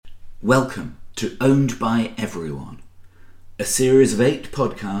Welcome to Owned by Everyone, a series of 8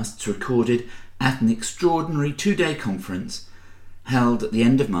 podcasts recorded at an extraordinary 2-day conference held at the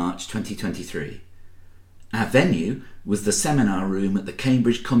end of March 2023. Our venue was the seminar room at the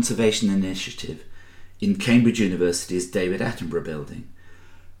Cambridge Conservation Initiative in Cambridge University's David Attenborough building.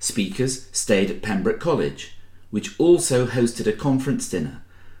 Speakers stayed at Pembroke College, which also hosted a conference dinner,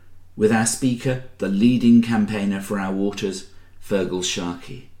 with our speaker the leading campaigner for our waters, Fergal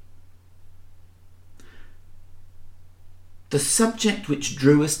Sharkey. The subject which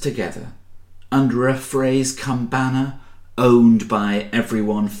drew us together, under a phrase campana, owned by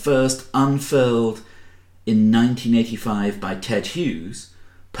everyone, first unfurled in 1985 by Ted Hughes,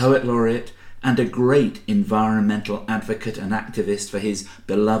 poet laureate and a great environmental advocate and activist for his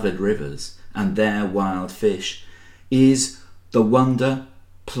beloved rivers and their wild fish, is the wonder,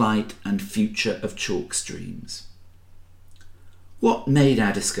 plight and future of chalk streams. What made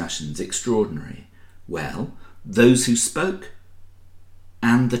our discussions extraordinary? Well, those who spoke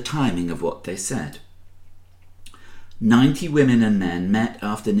and the timing of what they said. 90 women and men met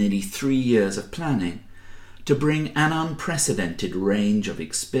after nearly 3 years of planning to bring an unprecedented range of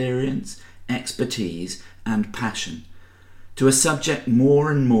experience, expertise and passion to a subject more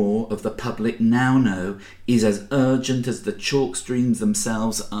and more of the public now know is as urgent as the chalk streams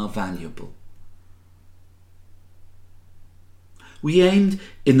themselves are valuable. We aimed,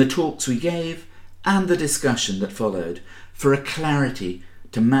 in the talks we gave and the discussion that followed, for a clarity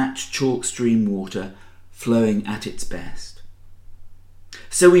to match chalk stream water flowing at its best.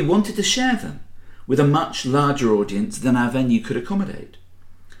 So we wanted to share them with a much larger audience than our venue could accommodate.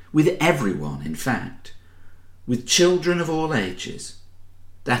 With everyone, in fact. With children of all ages.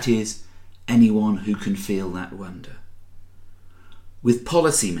 That is, anyone who can feel that wonder. With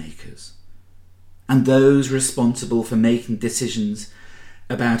policymakers and those responsible for making decisions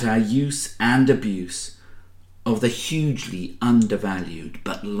about our use and abuse of the hugely undervalued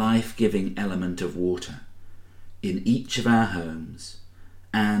but life-giving element of water in each of our homes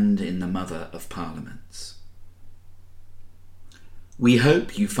and in the Mother of Parliaments. We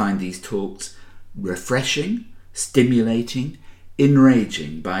hope you find these talks refreshing, stimulating,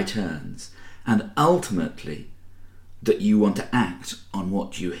 enraging by turns, and ultimately that you want to act on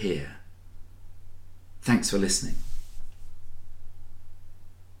what you hear. Thanks for listening.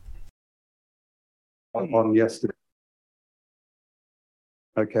 On yesterday.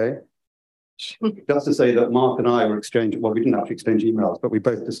 Okay. Just to say that Mark and I were exchanging, well, we didn't actually exchange emails, but we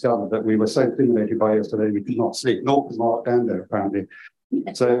both discovered that we were so stimulated by yesterday we could not sleep, nor was Mark Dando, apparently.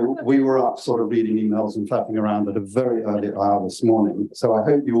 So we were up sort of reading emails and faffing around at a very early hour this morning. So I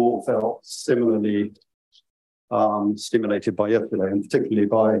hope you all felt similarly stimulated by yesterday, and particularly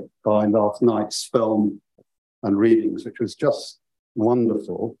by last night's film and readings, which was just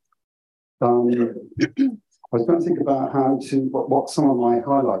wonderful. I was going to think about what some of my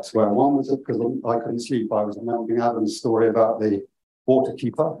highlights were. One was because I couldn't sleep, I was remembering Adam's story about the water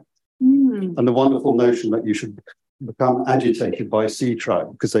keeper and the wonderful notion that you should become agitated by sea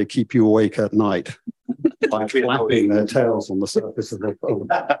trout because they keep you awake at night by flapping their tails on the surface of the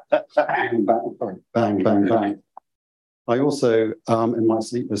bang, bang, bang, bang, bang. I also, in my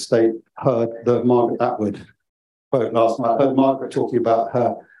sleepless state, heard the Margaret Atwood quote last night. I heard Margaret talking about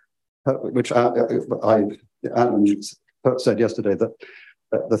her which Adam said yesterday,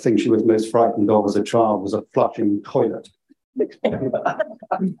 that the thing she was most frightened of as a child was a flushing toilet.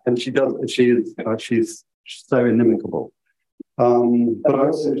 And she's so inimicable. But I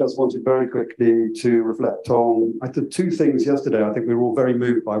also just wanted very quickly to reflect on, I did 2 things yesterday I think we were all very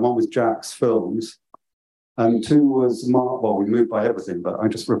moved by. One was Jack's films, and 2 was Mark, well, we moved by everything, but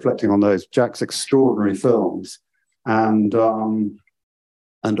I'm just reflecting on those, Jack's extraordinary films, and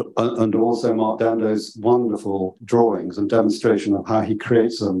also Mark Dando's wonderful drawings and demonstration of how he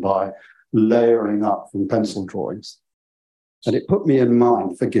creates them by layering up from pencil drawings. And it put me in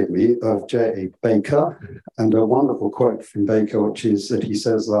mind, forgive me, of J.A. Baker, and a wonderful quote from Baker, which is that he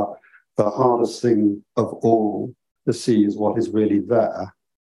says that the hardest thing of all to see is what is really there.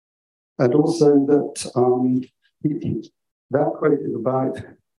 And also that that quote is about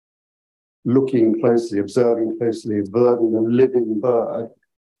looking closely, observing a living bird.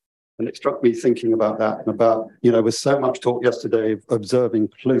 And it struck me thinking about that and about, with so much talk yesterday of observing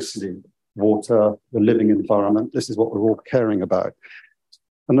closely water, the living environment. This is what we're all caring about.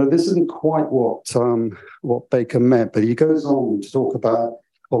 And this isn't quite what Baker meant, but he goes on to talk about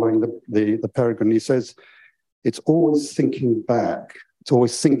following the peregrine. He says, it's always thinking back,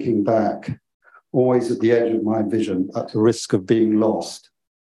 always at the edge of my vision, at the risk of being lost.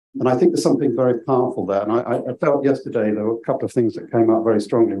 And I think there's something very powerful there. And I felt yesterday there were a couple of things that came out very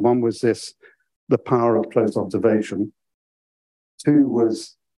strongly. One was the power of close observation. Two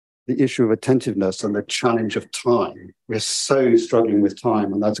was the issue of attentiveness and the challenge of time. We're so struggling with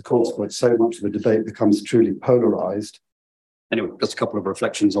time, and as a consequence, so much of the debate becomes truly polarized. Anyway, just a couple of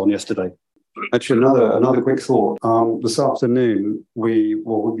reflections on yesterday. Actually, another quick thought. This afternoon,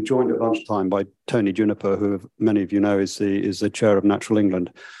 we'll be joined at lunchtime by Tony Juniper, who many of you know is the chair of Natural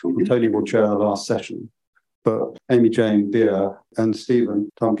England. Mm-hmm. Tony will chair the last session, but Amy Jane Beer and Stephen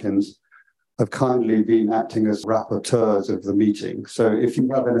Tompkins have kindly been acting as rapporteurs of the meeting. So if you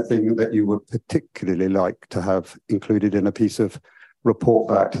have anything that you would particularly like to have included in a piece of report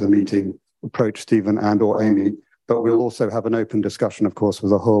back to the meeting, approach Stephen and or Amy, but we'll also have an open discussion, of course,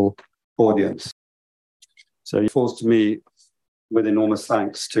 with the whole audience. So it falls to me with enormous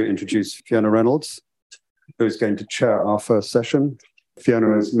thanks to introduce Fiona Reynolds, who is going to chair our first session.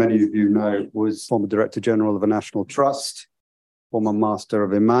 Fiona, as many of you know, was former Director General of a National Trust, former Master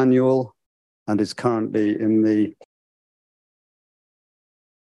of Emmanuel, and is currently in the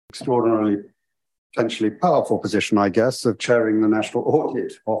extraordinarily, potentially powerful position, I guess, of chairing the National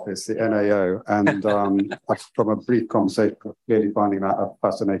Audit Office, the NAO. And from a brief conversation, clearly finding that a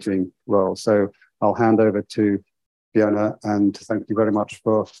fascinating role. So I'll hand over to Fiona, and thank you very much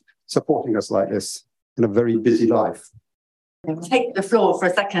for supporting us like this in a very busy life. I'll take the floor for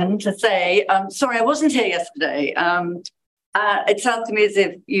a second to say, sorry, I wasn't here yesterday. It sounds to me as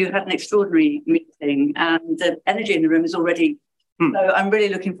if you had an extraordinary meeting, and the energy in the room is already. So I'm really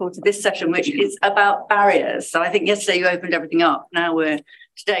looking forward to this session, which is about barriers. So I think yesterday you opened everything up. Now we're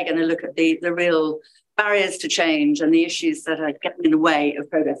today going to look at the real barriers to change and the issues that are getting in the way of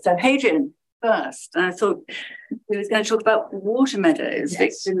progress. So Hadrian first, and I thought we were going to talk about water meadows, yes.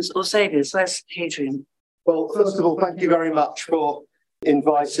 Victims or saviours. Where's Hadrian? Well, first of all, thank you very much for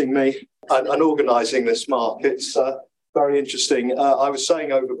inviting me and organising this, Mark. It's very interesting. I was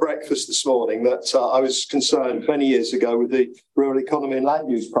saying over breakfast this morning that I was concerned many years ago with the Rural Economy and Land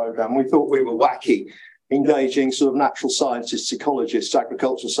Use Programme. We thought we were wacky, engaging sort of natural scientists, ecologists,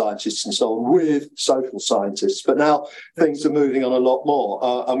 agricultural scientists and so on with social scientists. But now things are moving on a lot more,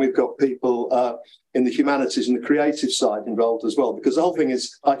 and we've got people in the humanities and the creative side involved as well, because the whole thing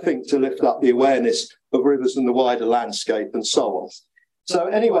is, I think, to lift up the awareness of rivers and the wider landscape and so on. So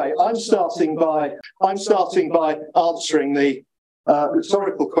anyway, I'm starting by answering the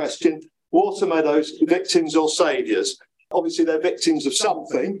rhetorical question: water meadows, victims or saviours? Obviously, they're victims of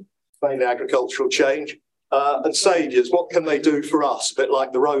something, mainly agricultural change, and saviours. What can they do for us? A bit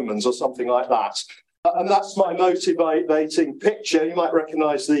like the Romans or something like that. And that's my motivating picture. You might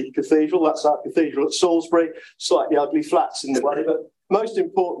recognise the cathedral. That's our cathedral at Salisbury. Slightly ugly flats in the way, but most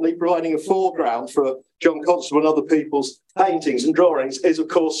importantly, providing a foreground for John Constable and other people's paintings and drawings is, of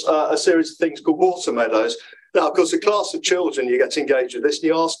course, a series of things called water meadows. Now, of course, a class of children, you get engaged with this and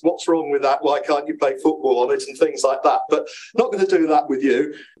you ask, what's wrong with that? Why can't you play football on it and things like that? But not going to do that with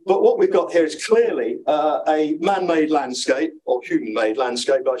you. But what we've got here is clearly a man-made landscape, or human-made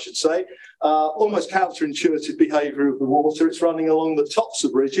landscape, I should say, almost counterintuitive behaviour of the water. It's running along the tops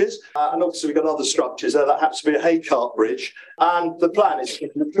of bridges. And obviously we've got other structures there. That happens to be a hay cart bridge. And the plan is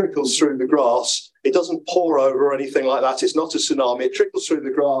it trickles through the grass. It doesn't pour over or anything like that. It's not a tsunami. It trickles through the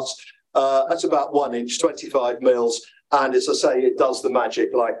grass. That's about 1 inch, 25 mils. And as I say, it does the magic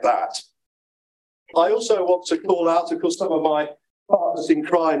like that. I also want to call out, of course, some of my partners in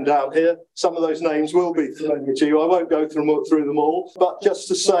crime down here. Some of those names will be familiar to you. I won't go through them all. But just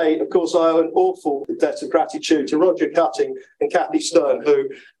to say, of course, I owe an awful debt of gratitude to Roger Cutting and Kathy Stern, who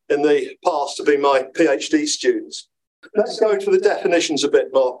in the past have been my PhD students. Let's go into the definitions a bit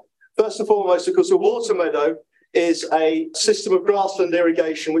more. First and foremost, of course, a water meadow is a system of grassland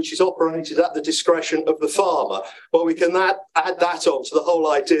irrigation which is operated at the discretion of the farmer. Well, we can add that on to the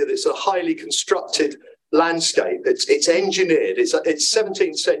whole idea that it's a highly constructed landscape. It's engineered. It's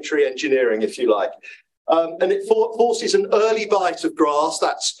 17th century engineering, if you like. And it forces an early bite of grass.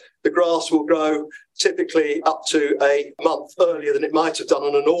 The grass will grow typically up to a month earlier than it might have done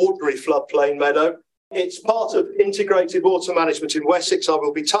on an ordinary floodplain meadow. It's part of integrated water management in Wessex. I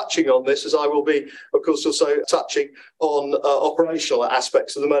will be touching on this, as I will be, of course, also touching on operational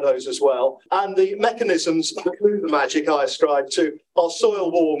aspects of the meadows as well. And the mechanisms that do the magic I ascribe to are soil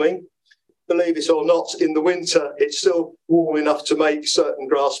warming. Believe it or not, in the winter, it's still warm enough to make certain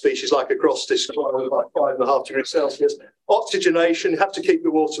grass species like acrostis like 5.5 degrees Celsius. Oxygenation, you have to keep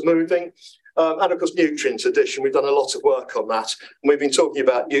the water moving. And of course, nutrient addition. We've done a lot of work on that. And we've been talking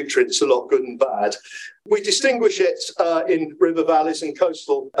about nutrients a lot, good and bad. We distinguish it in river valleys and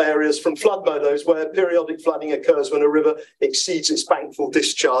coastal areas from flood meadows, where periodic flooding occurs when a river exceeds its bankful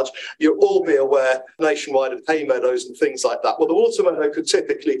discharge. You'll all be aware nationwide of hay meadows and things like that. Well, the water meadow could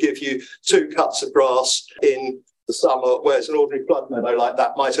typically give you 2 cuts of grass in the summer, whereas an ordinary flood meadow like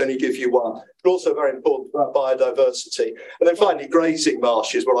that might only give you 1. But also very important for our biodiversity. And then finally, grazing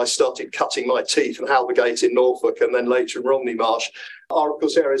marshes, where I started cutting my teeth, and Halbergate in Norfolk, and then later in Romney Marsh, are of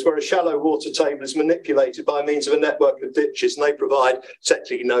course areas where a shallow water table is manipulated by means of a network of ditches, and they provide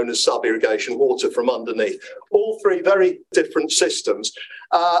technically known as sub-irrigation water from underneath. All 3 very different systems.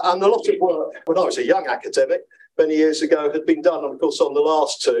 And a lot of work, when I was a young academic, many years ago, had been done, of course, on the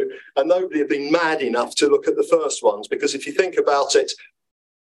last 2, and nobody had been mad enough to look at the first ones, because if you think about it,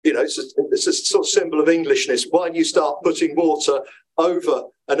 you know, it's a sort of symbol of Englishness. Why do you start putting water over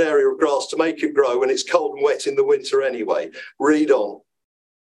an area of grass to make it grow when it's cold and wet in the winter anyway? Read on.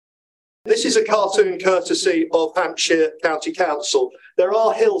 This is a cartoon courtesy of Hampshire County Council. There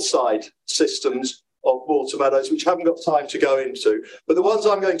are hillside systems of water meadows, which I haven't got time to go into. But the ones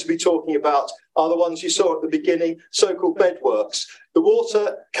I'm going to be talking about are the ones you saw at the beginning, so-called bedworks. The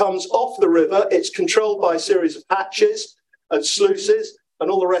water comes off the river. It's controlled by a series of hatches and sluices and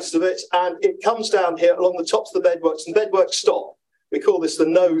all the rest of it. And it comes down here along the tops of the bedworks, and bedworks stop. We call this the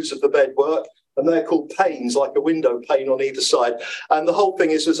nose of the bedwork, and they're called panes, like a window pane on either side. And the whole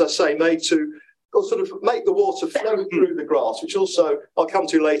thing is, as I say, made to sort of make the water flow through the grass, which also, I'll come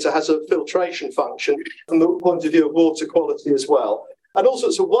to later, has a filtration function from the point of view of water quality as well. And all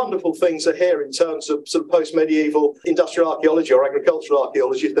sorts of wonderful things are here in terms of sort of post-medieval industrial archaeology or agricultural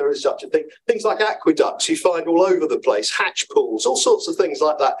archaeology, if there is such a thing. Things like aqueducts you find all over the place, hatch pools, all sorts of things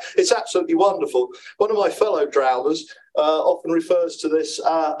like that. It's absolutely wonderful. One of my fellow drowners often refers to this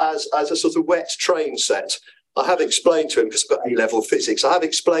as a sort of wet train set. I have explained to him, because I've got A-level physics, I have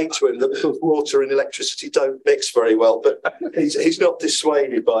explained to him that water and electricity don't mix very well, but he's not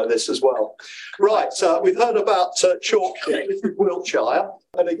dissuaded by this as well. Right, we've heard about chalk here. This is Wiltshire.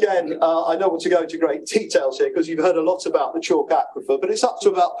 And again, I don't want to go into great details here, because you've heard a lot about the chalk aquifer, but it's up to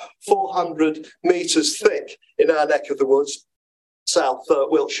about 400 metres thick in our neck of the woods, South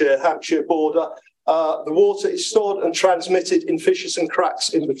Wiltshire, Hampshire border. The water is stored and transmitted in fissures and cracks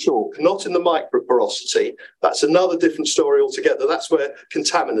in the chalk, not in the microporosity. That's another different story altogether. That's where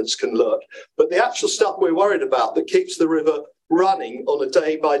contaminants can lurk. But the actual stuff we're worried about that keeps the river running on a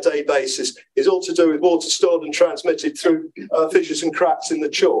day-by-day basis is all to do with water stored and transmitted through fissures and cracks in the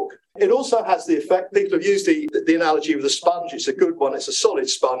chalk. It also has the effect, people have used the analogy with a sponge. It's a good one. It's a solid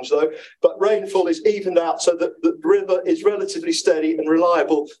sponge, though. But rainfall is evened out so that the river is relatively steady and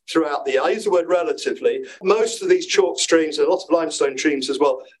reliable throughout the year. I use the word relatively. Most of these chalk streams, and a lot of limestone streams as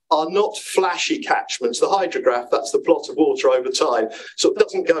well, are not flashy catchments. The hydrograph, that's the plot of water over time. So it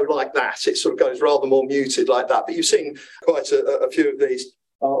doesn't go like that. It sort of goes rather more muted like that. But you've seen quite a few of these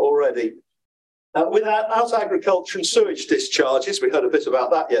already. Without agriculture and sewage discharges, we heard a bit about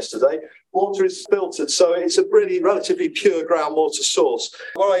that yesterday, water is filtered, so it's a really relatively pure groundwater source.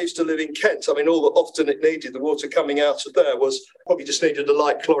 Where I used to live in Kent, I mean, all that often it needed, the water coming out of there was probably just needed a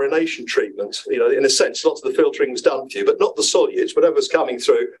light chlorination treatment. You know, in a sense, lots of the filtering was done for you, but not the solutes. Whatever's coming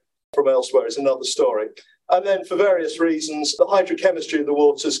through from elsewhere is another story. And then for various reasons, the hydrochemistry of the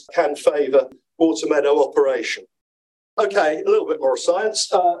waters can favour water meadow operation. Okay, a little bit more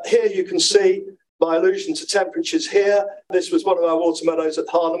science. Here you can see my allusion to temperatures here. This was one of our water meadows at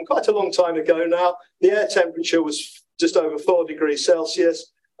Harnham quite a long time ago now. The air temperature was just over 4 degrees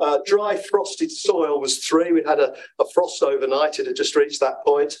Celsius. Dry frosted soil was 3. We'd had a frost overnight. It had just reached that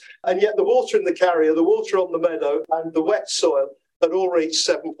point. And yet the water in the carrier, the water on the meadow and the wet soil had all reached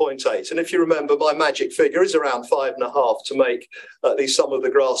 7.8. And if you remember, my magic figure is around 5.5 to make at least some of the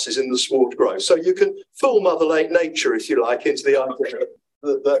grasses in the sward grow. So you can fool Mother Nature, if you like, into the idea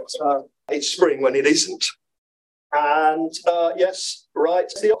that it's spring when it isn't. And yes,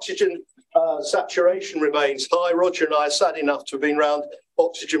 right, the oxygen saturation remains high. Roger and I are sad enough to have been around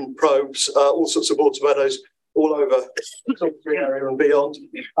oxygen probes, all sorts of water meadows all over the area and beyond.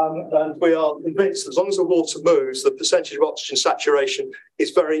 And we are convinced as long as the water moves, the percentage of oxygen saturation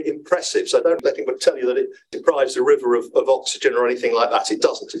is very impressive. So don't let anyone tell you that it deprives the river of oxygen or anything like that. It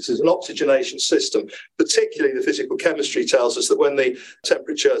doesn't. It's an oxygenation system. Particularly the physical chemistry tells us that when the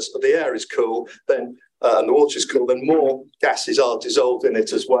temperatures of the air is cool, then and the water is cool, then more gases are dissolved in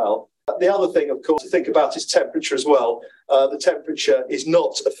it as well. The other thing, of course, to think about is temperature as well. The temperature is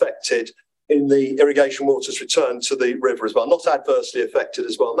not affected in the irrigation waters return to the river as well, not adversely affected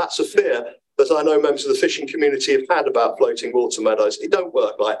as well. And that's a fear that I know members of the fishing community have had about floating water meadows. It don't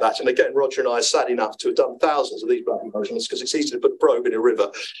work like that. And again, Roger and I are sad enough to have done thousands of these black measurements because it's easy to put a probe in a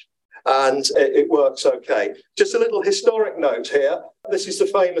river. And it works okay. Just a little historic note here. This is the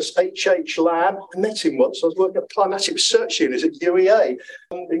famous H.H. Lamb. I met him once. I was working at the Climatic Research Unit at UEA.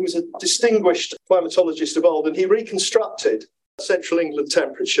 He was a distinguished climatologist of old, and he reconstructed central England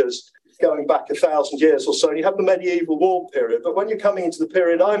temperatures going back 1,000 years or so. And you have the medieval warm period. But when you're coming into the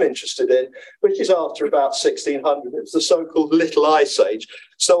period I'm interested in, which is after about 1600, it's the so-called Little Ice Age.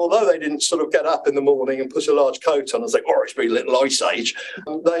 So although they didn't sort of get up in the morning and put a large coat on and say, oh, it's been Little Ice Age,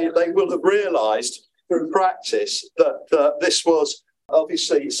 they will have realised through practice that this was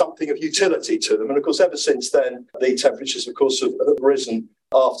obviously something of utility to them. And of course, ever since then, the temperatures, of course, have risen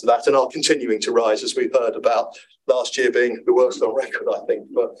after that and are continuing to rise, as we've heard about last year being the worst on record, I think,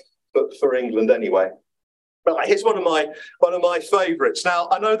 but for England anyway. Right, here's one of my favourites. Now,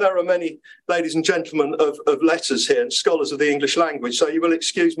 I know there are many ladies and gentlemen of letters here and scholars of the English language, so you will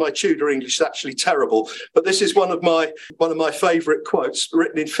excuse my Tudor English, it's actually terrible. But this is one of my favourite quotes,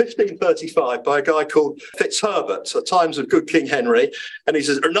 written in 1535 by a guy called Fitzherbert, at times of good King Henry, and he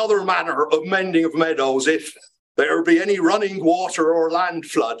says, "Another manner of mending of meadows, if there be any running water or land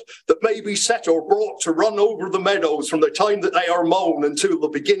flood that may be set or brought to run over the meadows from the time that they are mown until the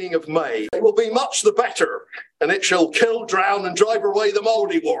beginning of May, it will be much the better, and it shall kill, drown, and drive away the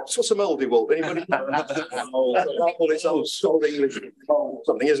mouldywarps." What's a mouldywarp? Anybody? It's old English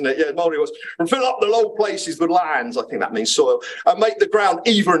something, isn't it? Yeah, mouldywarps. "And fill up the low places with lands," I think that means soil, "and make the ground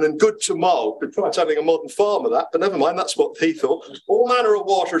even and good to mow." Could try telling a modern farmer that, but never mind, that's what he thought. "All manner of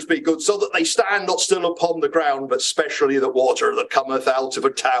waters be good, so that they stand not still upon the ground, but specially the water that cometh out of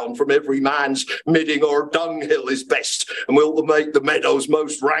a town from every man's midding or dunghill is best, and will make the meadows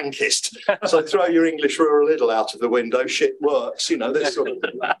most rankest." So throw your English rural little out of the window, shit works, you know, this sort of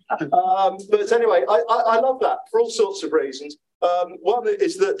thing. But anyway, I love that for all sorts of reasons. One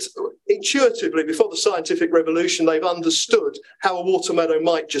is that intuitively, before the scientific revolution, they've understood how a water meadow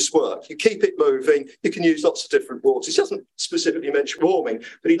might just work. You keep it moving, you can use lots of different waters. He doesn't specifically mention warming,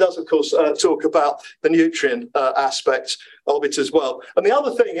 but he does, of course, talk about the nutrient aspect of it as well. And the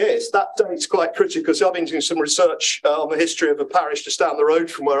other thing is, that date's quite critical. So I've been doing some research on the history of a parish just down the road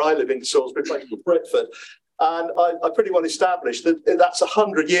from where I live in Salisbury, a place called Britford. And I pretty well established that that's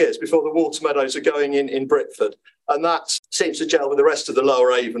 100 years before the water meadows are going in Britford. And that seems to gel with the rest of the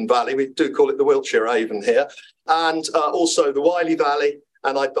lower Avon Valley. We do call it the Wiltshire Avon here. And also the Wylye Valley,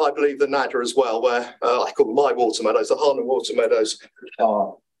 and I believe the Nadder as well, where I call them my water meadows, the Harnham water meadows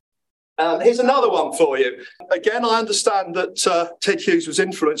are. Here's another one for you. Again, I understand that Ted Hughes was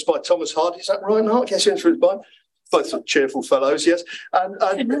influenced by Thomas Hardy. Is that right, Mark? Yes, influenced by him. Both cheerful fellows, yes. And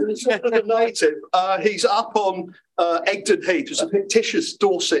the native, he's up on Egdon Heath, it's a fictitious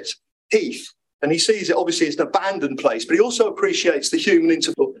Dorset heath, and he sees it obviously as an abandoned place, but he also appreciates the human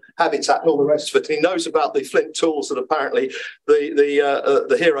interval habitat and all the rest of it. And he knows about the flint tools that apparently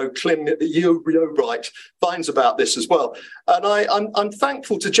the hero Clym Yeobright finds about this as well. And I'm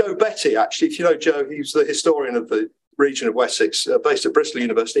thankful to Joe Betty, actually. If you know Joe, he's the historian of the region of Wessex, based at Bristol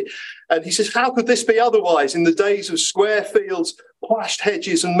University. And he says, how could this be otherwise in the days of square fields, plashed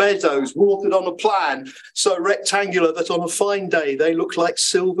hedges and meadows, watered on a plan, so rectangular that on a fine day they look like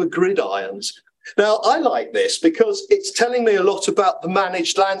silver gridirons? Now, I like this because it's telling me a lot about the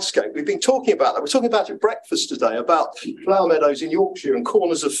managed landscape. We've been talking about that. We're talking about it at breakfast today, about flower meadows in Yorkshire and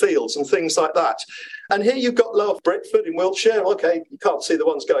corners of fields and things like that. And here you've got Lower Britford in Wiltshire. Okay, you can't see the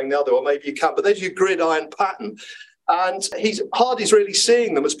ones going the other way, maybe you can, but there's your gridiron pattern. And Hardy's really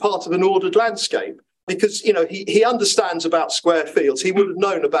seeing them as part of an ordered landscape because, you know, he understands about square fields. He would have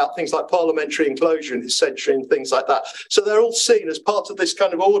known about things like parliamentary enclosure in his century and things like that. So they're all seen as part of this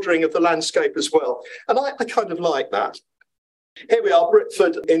kind of ordering of the landscape as well. And I kind of like that. Here we are,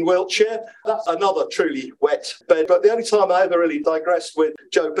 Britford in Wiltshire. That's another truly wet bed. But the only time I ever really digressed with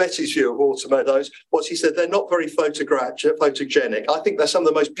Joe Betty's view of water meadows was he said they're not very photogenic. I think they're some of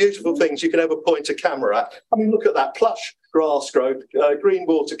the most beautiful things you can ever point a camera at. I mean, look at that plush grass growth, green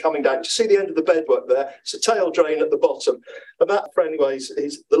water coming down. You see the end of the bedwork there. It's a tail drain at the bottom. And that, for anyways,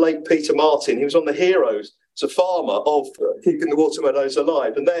 is the late Peter Martin. He was on the Heroes. It's a farmer of keeping the water meadows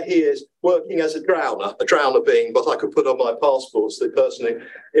alive. And there he is working as a drowner being what I could put on my passports, the person who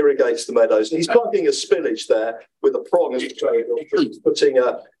irrigates the meadows. And he's plugging a spillage there with a prong as a cradle. He's putting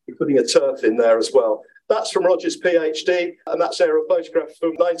a turf in there as well. That's from Roger's PhD, and that's aerial photograph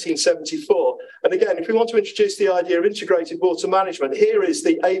from 1974. And again, if we want to introduce the idea of integrated water management, here is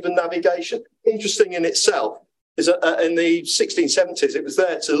the Avon navigation. Interesting in itself is that in the 1670s, it was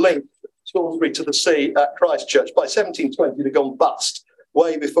there to link Salisbury to the sea at Christchurch. By 1720, it had gone bust.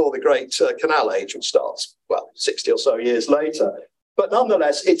 way before the Great Canal Age, which starts, 60 or so years later. But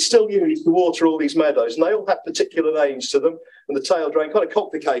nonetheless, it's still used to water all these meadows, and they all have particular names to them. And the tail drain, quite a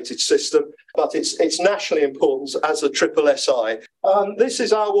complicated system, but it's nationally important as a triple SI. This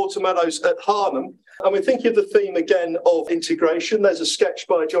is our water meadows at Harnham, and we're thinking of the theme again of integration. There's a sketch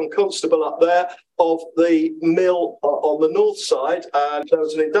by John Constable up there of the mill on the north side, and there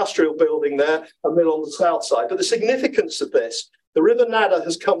was an industrial building there, a mill on the south side. But the significance of this, the River Nadder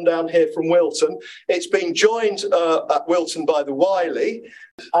has come down here from Wilton. It's been joined at Wilton by the Wylye,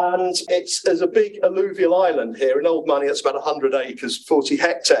 and there's a big alluvial island here in old money that's about 100 acres, 40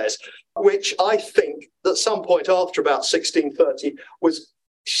 hectares, which I think at some point after about 1630 was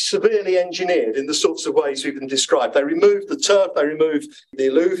severely engineered in the sorts of ways we've been described. They removed the turf, they removed the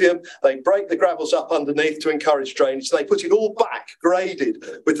alluvium, they break the gravels up underneath to encourage drainage, and they put it all back graded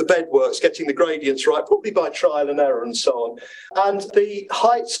with the bedworks, getting the gradients right, probably by trial and error and so on. And the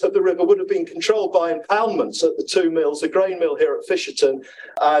heights of the river would have been controlled by impoundments at the two mills, the grain mill here at Fisherton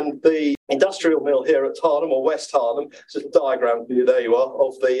and the industrial mill here at Harnham, or West Harnham. It's a diagram for you, there you are,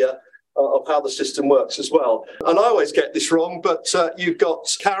 of how the system works as well. And I always get this wrong, but you've got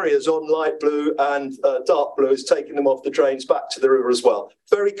carriers on light blue and dark blues taking them off the drains back to the river as well.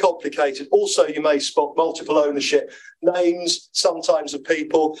 Very complicated. Also, you may spot multiple ownership names, sometimes of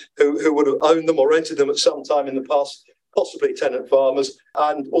people who would have owned them or rented them at some time in the past, possibly tenant farmers,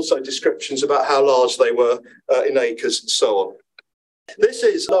 and also descriptions about how large they were in acres and so on. This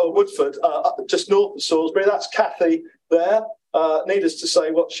is Lower Woodford, just north of Salisbury. That's Kathy there. Needless to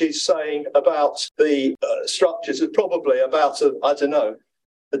say, what she's saying about the structures is probably about a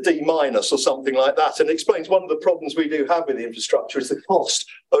D- or something like that, and explains one of the problems we do have with the infrastructure is the cost.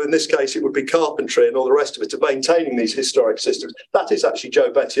 In this case, it would be carpentry and all the rest of it, of maintaining these historic systems. That is actually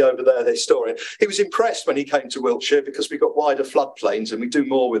Joe Betty over there, the historian. He was impressed when he came to Wiltshire because we've got wider floodplains and we do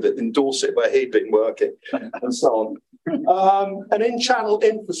more with it in Dorset, where he'd been working, and so on. And in-channel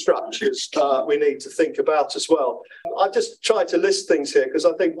infrastructures we need to think about as well. I just tried to list things here because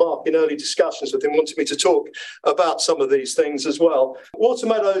I think Mark, in early discussions with him, wanted me to talk about some of these things as well. Water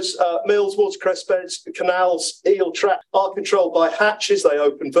meadows, mills, watercress beds, canals, eel trap are controlled by hatches. They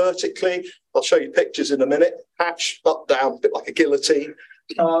open vertically. I'll show you pictures in a minute. Hatch, up, down, a bit like a guillotine.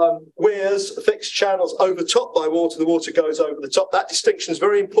 Weirs, fixed channels overtopped by water. The water goes over the top. That distinction is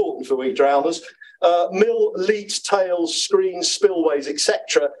very important for weed drowners. Mill leads, tails, screens, spillways,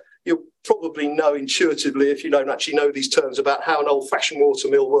 etc. You'll probably know intuitively, if you don't actually know these terms, about how an old-fashioned water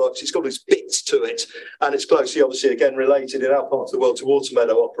mill works. It's got its bits to it, and it's closely, obviously, again, related in our part of the world to water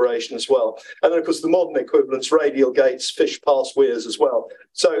meadow operation as well. And then, of course, the modern equivalents, radial gates, fish pass weirs as well.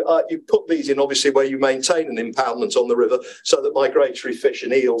 So you put these in, obviously, where you maintain an impoundment on the river so that migratory fish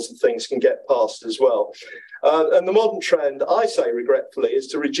and eels and things can get past as well. And the modern trend, I say regretfully, is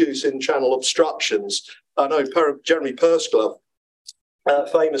to reduce in-channel obstructions. I know Jeremy Pursglove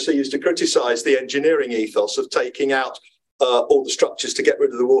famously used to criticise the engineering ethos of taking out all the structures to get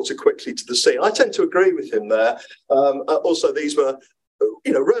rid of the water quickly to the sea. I tend to agree with him there. Also, these were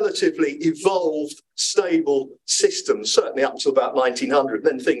relatively evolved, stable systems, certainly up to about 1900.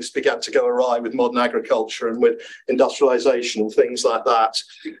 Then things began to go awry with modern agriculture and with industrialisation and things like that.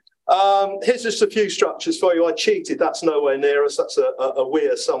 Here's just a few structures for you. I cheated. That's nowhere near us. That's a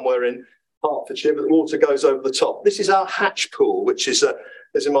weir somewhere in Hertfordshire, but the water goes over the top. This is our hatch pool, which is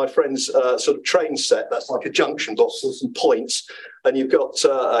in my friend's sort of train set. That's like a junction box with some points, and you've got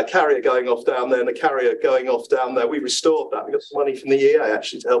a carrier going off down there and a carrier going off down there. We restored that. We got some money from the EA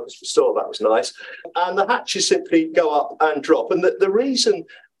actually to help us restore. That was nice. And the hatches simply go up and drop. And the reason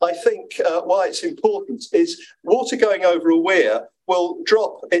I think why it's important is water going over a weir will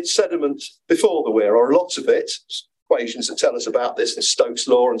drop its sediment before the weir, or lots of it. Equations that tell us about this and Stokes'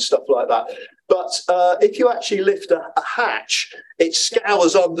 law and stuff like that. But if you actually lift a hatch, it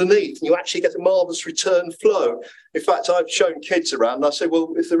scours underneath and you actually get a marvellous return flow. In fact, I've shown kids around and I say,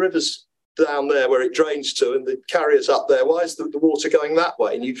 well, if the river's down there where it drains to and the carrier's up there, why is the water going that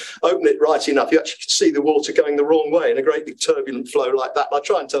way? And you open it right enough, you actually can see the water going the wrong way in a great big turbulent flow like that. And I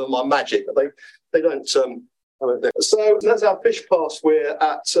try and tell them I'm magic, but they don't. So that's our fish pass weir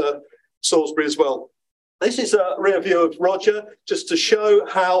at Salisbury as well. This is a rear view of Roger, just to show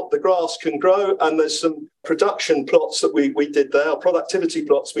how the grass can grow. And there's some production plots that we did there, productivity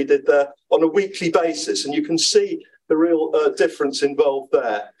plots we did there on a weekly basis. And you can see the real difference involved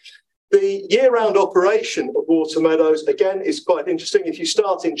there. The year-round operation of water meadows, again, is quite interesting. If you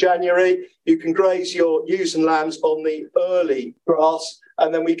start in January, you can graze your ewes and lambs on the early grass.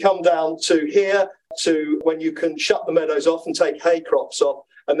 And then we come down to here to when you can shut the meadows off and take hay crops off,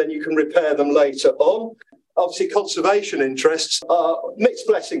 and then you can repair them later on. obviously conservation interests are mixed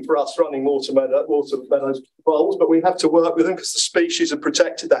blessing for us running water meadows bowls, but we have to work with them because the species are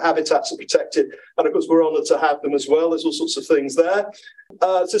protected, the habitats are protected, and of course we're honoured to have them as well. There's all sorts of things there.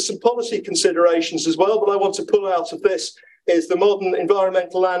 There's some policy considerations as well, but I want to pull out of this is the modern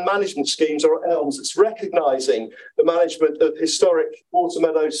environmental land management schemes, or ELMS. It's recognising the management of historic water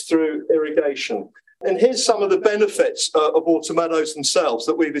meadows through irrigation. And here's some of the benefits of water meadows themselves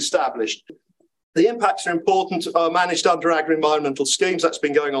that we've established. The impacts are important, are managed under agri-environmental schemes. That's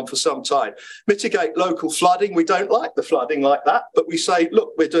been going on for some time. Mitigate local flooding. We don't like the flooding like that, but we say,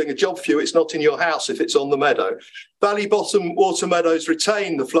 look, we're doing a job for you. It's not in your house if it's on the meadow. Valley bottom water meadows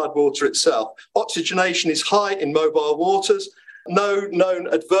retain the flood water itself. Oxygenation is high in mobile waters. No known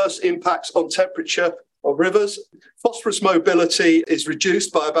adverse impacts on temperature of rivers. Phosphorus mobility is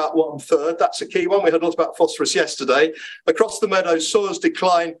reduced by about 1/3. That's a key one. We heard a lot about phosphorus yesterday. Across the meadows, soils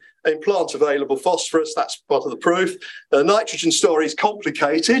decline in plant available phosphorus. That's part of the proof. The nitrogen story is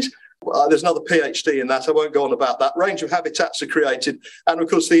complicated. There's another PhD in that. I won't go on about that. Range of habitats are created. And of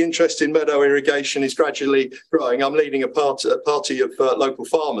course, the interest in meadow irrigation is gradually growing. I'm leading a party of local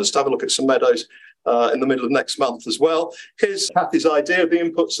farmers to have a look at some meadows in the middle of next month as well. Here's Kathy's idea of the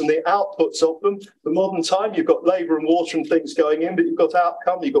inputs and the outputs of them. The modern time, you've got labour and water and things going in, but you've got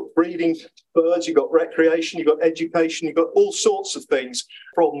outcome, you've got breeding birds, you've got recreation, you've got education, you've got all sorts of things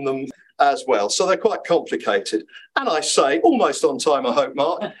from them as well. So they're quite complicated. And I say, almost on time, I hope,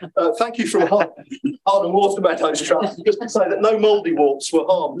 Mark. Thank you from Arden Water Meadows Trust, just to say that no mouldy-warts were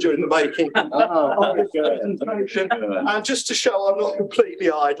harmed during the making of this presentation. And just to show I'm not completely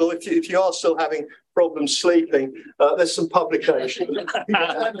idle, if you are still having problems sleeping, there's some publication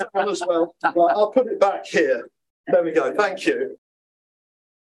as well. Right, I'll put it back here. There we go. Thank you.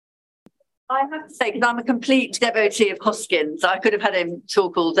 I have to say, because I'm a complete devotee of Hoskins, I could have had him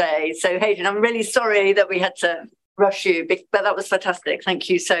talk all day. So, Hayden, I'm really sorry that we had to rush you, but that was fantastic. Thank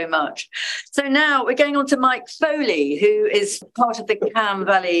you so much. So now we're going on to Mike Foley, who is part of the Cam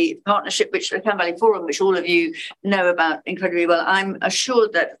Valley Partnership, the Cam Valley Forum, which all of you know about incredibly well. I'm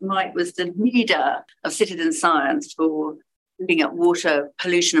assured that Mike was the leader of citizen science for looking at water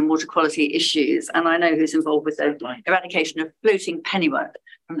pollution and water quality issues. And I know who's involved with the eradication of floating pennyworth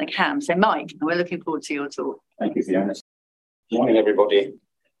from the Cam. So, Mike, we're looking forward to your talk. Thank you, Fiona. Good morning, everybody.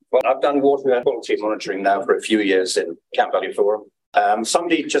 Well, I've done water quality monitoring now for a few years in Cam Valley Forum.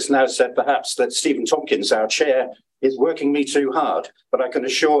 Somebody just now said perhaps that Stephen Tompkins, our chair, is working me too hard, but I can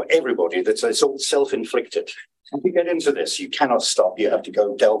assure everybody that it's all self-inflicted. If you get into this, you cannot stop. You have to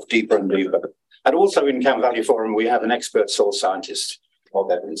go delve deeper and deeper. And also in Cam Valley Forum, we have an expert soil scientist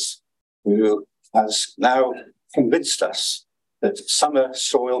of Evans who has now convinced us that summer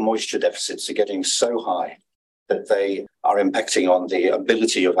soil moisture deficits are getting so high that they are impacting on the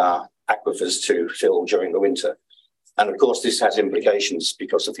ability of our aquifers to fill during the winter. And of course, this has implications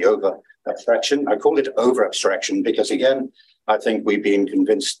because of the over-abstraction. I call it over-abstraction because, again, I think we've been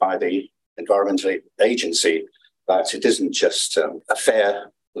convinced by the Environmental Agency that it isn't just a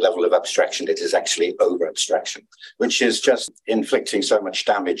fair level of abstraction, it is actually over-abstraction, which is just inflicting so much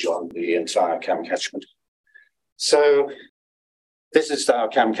damage on the entire Cam catchment. So this is our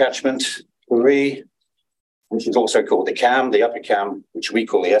Cam catchment, which is also called the Cam, the Upper Cam, which we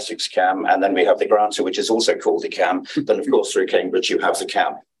call the Essex Cam, and then we have the Granter, which is also called the Cam. Then, of course, through Cambridge, you have the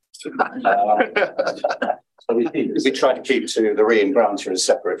Cam. So we try to keep to the Ree and Granter as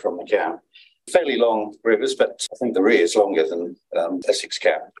separate from the Cam. Fairly long rivers, but I think the Ree is longer than Essex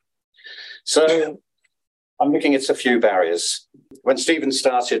Cam. So I'm looking at a few barriers. When Stephen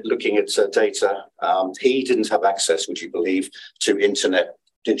started looking at data, he didn't have access, would you believe, to internet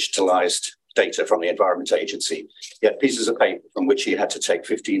digitalized data from the Environment Agency. He had pieces of paper from which he had to take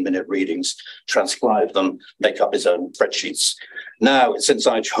 15-minute readings, transcribe them, make up his own spreadsheets. Now, since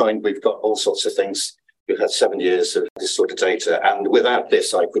I joined, we've got all sorts of things. We've had 7 years of this sort of data. And without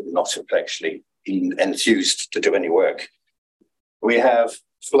this, I could not have actually been enthused to do any work. We have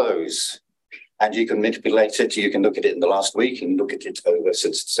flows, and you can manipulate it. You can look at it in the last week and look at it over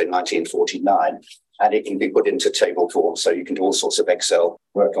since, say, 1949. And it can be put into table form, so you can do all sorts of Excel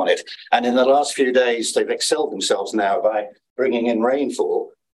work on it. And in the last few days, they've excelled themselves now by bringing in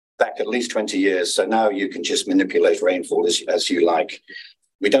rainfall back at least 20 years. So now you can just manipulate rainfall as you like.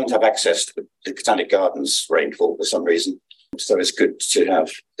 We don't have access to the Botanic Gardens rainfall for some reason, so it's good to have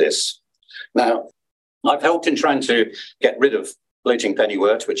this. Now, I've helped in trying to get rid of floating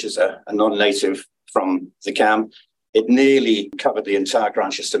pennywort, which is a non-native from the Cam. It nearly covered the entire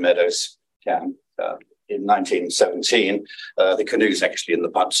Grantchester Meadows Cam. In 1917, the canoes actually in the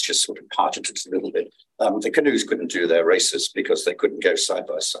pubs just sort of parted it a little bit. The canoes couldn't do their races because they couldn't go side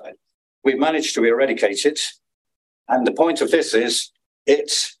by side. we've managed to eradicate it. And the point of this is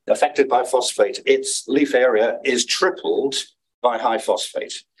it's affected by phosphate. Its leaf area is tripled by high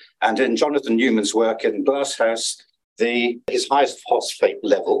phosphate. And in Jonathan Newman's work in Glasshouse, his highest phosphate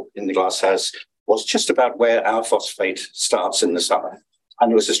level in the glasshouse was just about where our phosphate starts in the summer.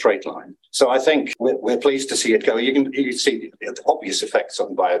 And it was a straight line. So I think we're pleased to see it go. You can see the obvious effects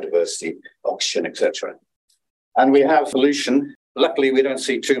on biodiversity, oxygen, etc. And we have pollution. Luckily, we don't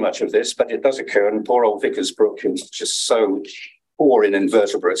see too much of this, but it does occur. And poor old Vickers Brook is just so poor in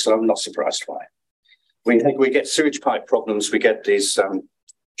invertebrates, and I'm not surprised why. We get sewage pipe problems. We get these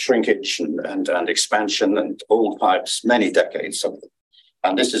shrinkage and expansion and old pipes, many decades of them.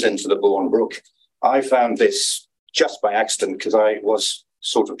 And this is into the Bourne Brook. I found this just by accident because I was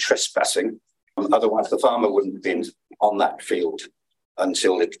sort of trespassing. Otherwise, the farmer wouldn't have been on that field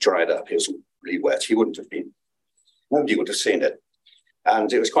until it dried up. It was really wet. He wouldn't have been. Nobody would have seen it.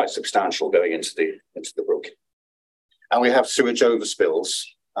 And it was quite substantial going into the brook. And we have sewage overspills.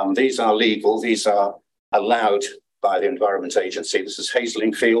 These are legal. These are allowed by the Environment Agency. This is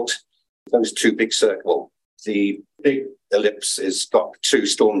Hazelingfield. Those two big circle. The big ellipse has got two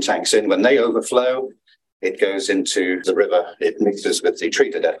storm tanks in. When they overflow, it goes into the river. It mixes with the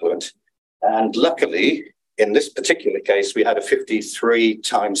treated effluent. And luckily, in this particular case, we had a 53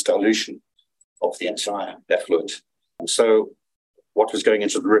 times dilution of the entire effluent. And so what was going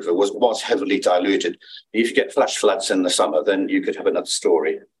into the river was heavily diluted. If you get flash floods in the summer, then you could have another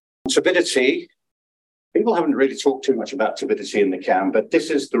story. Turbidity, people haven't really talked too much about turbidity in the Cam, but this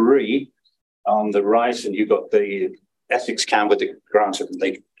is the Ree on the right, and you've got the Essex Cam with the Grantham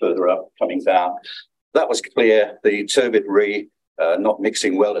Lake further up coming down. That was clear. The turbid Ree not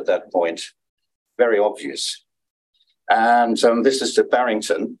mixing well at that point. Very obvious. And this is the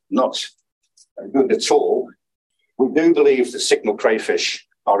Barrington, not good at all. We do believe that signal crayfish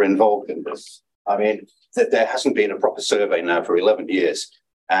are involved in this. I mean, there hasn't been a proper survey now for 11 years.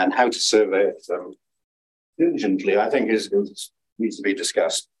 And how to survey it diligently, I think, needs to be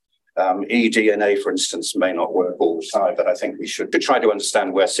discussed. eDNA, for instance, may not work all the time, but I think we should try to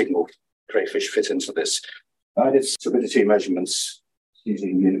understand where signal crayfish fit into this. I did turbidity measurements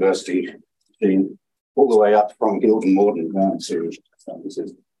using university thing all the way up from Gildon Morden down to this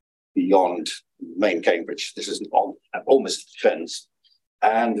is beyond main Cambridge. This is almost fens,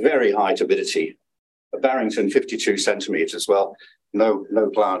 and very high turbidity. Barrington, 52 centimetres. Well, no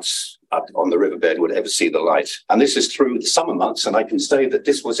plants up on the riverbed would ever see the light. And this is through the summer months. And I can say that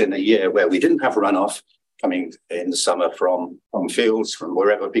this was in a year where we didn't have runoff coming in the summer from fields, from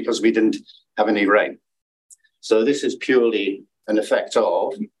wherever, because we didn't have any rain. So this is purely an effect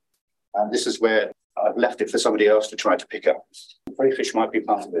of, and this is where I've left it for somebody else to try to pick up. Crayfish might be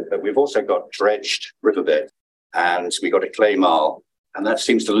part of it, but we've also got dredged riverbed, and we got a clay marl, and that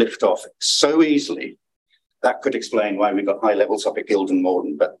seems to lift off so easily. That could explain why we've got high levels up at Gildon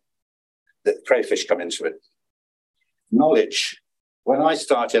Morden, but the crayfish come into it. Knowledge. When I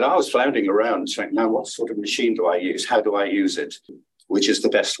started, I was floundering around saying, now what sort of machine do I use? How do I use it? Which is the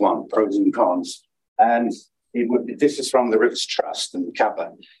best one? Pros and cons. And this is from the Rivers Trust and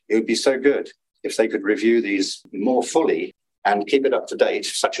Kappa. It would be so good if they could review these more fully and keep it up to date,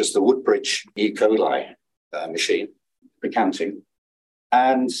 such as the Woodbridge E. coli machine, recanting,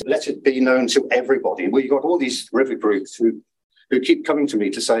 and let it be known to everybody. We've got all these river groups who keep coming to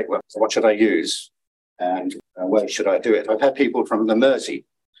me to say, well, what should I use? And where should I do it? I've had people from the Mersey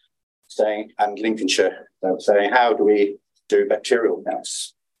saying, and Lincolnshire, saying, how do we do bacterial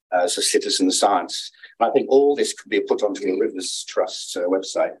counts as a citizen science? And I think all this could be put onto the Rivers Trust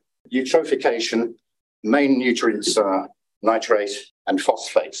website. Eutrophication, main nutrients are nitrate and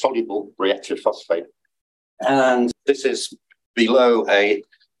phosphate, soluble reactive phosphate. And this is below a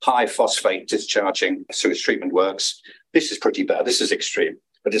high phosphate discharging sewage treatment works. This is pretty bad. This is extreme,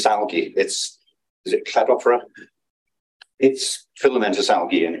 but it's algae. Is it Cladophora? It's filamentous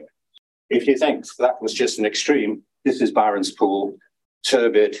algae in it. If you think that was just an extreme, this is Byron's Pool,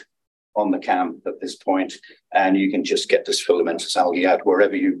 turbid on the Cam at this point, and you can just get this filamentous algae out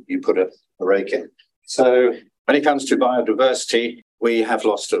wherever you put a rake in. So when it comes to biodiversity, we have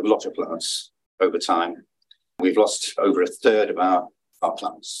lost a lot of plants over time. We've lost over a third of our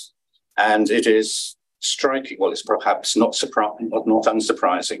plants. And it is striking, well, it's perhaps not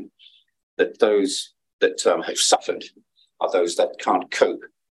unsurprising that those that have suffered are those that can't cope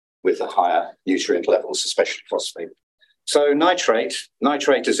with the higher nutrient levels, especially phosphate. So nitrate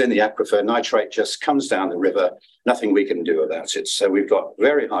is in the aquifer. Nitrate just comes down the river. Nothing we can do about it. So we've got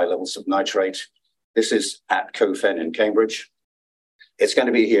very high levels of nitrate. This is at Cofen in Cambridge. It's going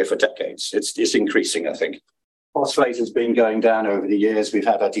to be here for decades. It's increasing, I think. Phosphate has been going down over the years. We've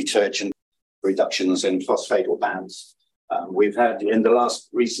had our detergent reductions in phosphate or bans. We've had, in the last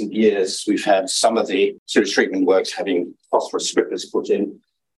recent years, we've had some of the sewage treatment works having phosphorus strippers put in.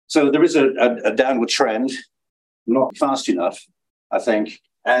 So there is a downward trend, not fast enough, I think.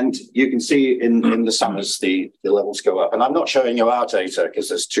 And you can see in the summers, the levels go up. And I'm not showing you our data because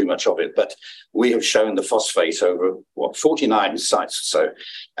there's too much of it, but we have shown the phosphate over, 49 sites or so.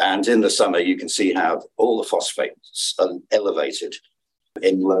 And in the summer, you can see how all the phosphates are elevated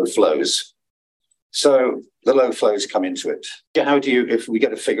in low flows. So the low flows come into it. How do you, if we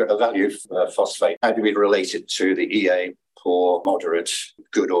get a value of phosphate, how do we relate it to the EA, poor, moderate,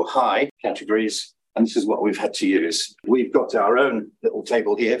 good or high categories? And this is what we've had to use. We've got our own little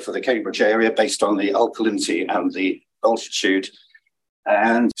table here for the Cambridge area based on the alkalinity and the altitude.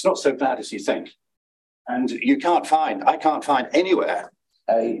 And it's not so bad as you think. And I can't find anywhere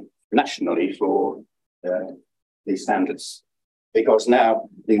nationally for these standards, because now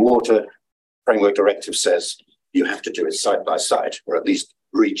the Water Framework Directive says you have to do it side by side, or at least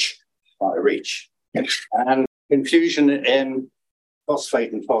reach by reach. And confusion in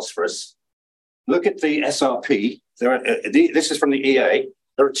phosphate and phosphorus. Look at the SRP. This is from the EA.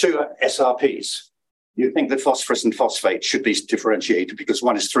 There are two SRPs. You think that phosphorus and phosphate should be differentiated because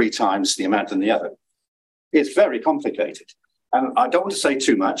one is 3 times the amount than the other. It's very complicated. And I don't want to say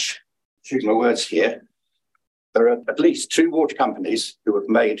too much, choose my words here. There are at least 2 water companies who have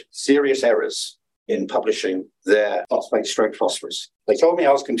made serious errors in publishing their phosphate/phosphorus. They told me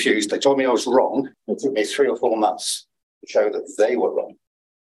I was confused. They told me I was wrong. It took me 3 or 4 months to show that they were wrong.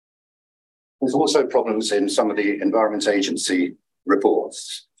 There's also problems in some of the Environment Agency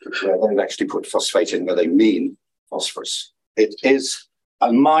reports where they've actually put phosphate in where they mean phosphorus. It is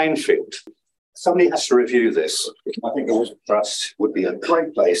a minefield. Somebody has to review this. I think the Water Trust would be a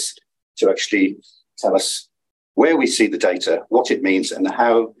great place to actually tell us where we see the data, what it means, and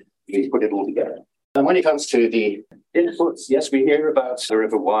how we put it all together. And when it comes to the inputs, yes, we hear about the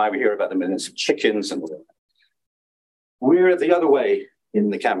River Wye, we hear about the millions of chickens and all that. We're the other way in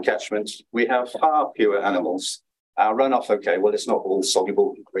the CAM catchment. We have far fewer animals. Our runoff, okay, well, it's not all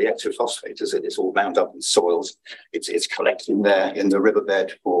soluble reactive phosphate, is it? It's all bound up in soils. It's collecting there in the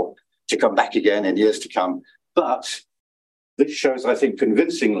riverbed to come back again in years to come. But this shows, I think,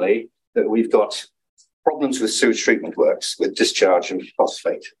 convincingly that we've got problems with sewage treatment works, with discharge and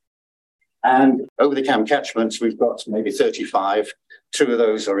phosphate. And over the CAM catchments, we've got maybe 35. 2 of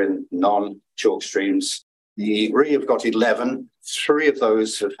those are in non-chalk streams. The RE have got 11. 3 of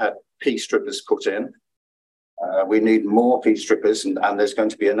those have had P strippers put in. We need more P strippers, and there's going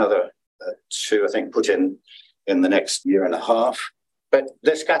to be another 2, I think, put in the next year and a half. But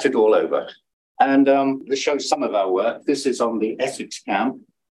they're scattered all over. And this shows some of our work. This is on the Essex CAM,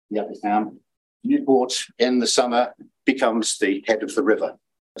 the upper CAM. Newport in the summer becomes the head of the river.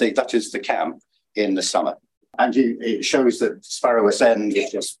 That is the CAM in the summer. And it shows that Sparrow's End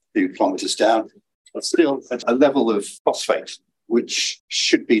is just 2 kilometres down, but still at a level of phosphate, which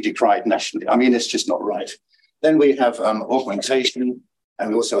should be decried nationally. I mean, it's just not right. Then we have augmentation, and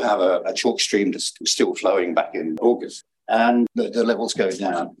we also have a chalk stream that's still flowing back in August, and the levels go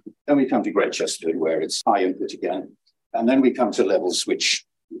down. Then we come to Great Chesterford, where it's high input again. And then we come to levels which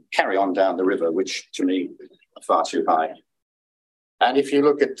carry on down the river, which to me are far too high. And if you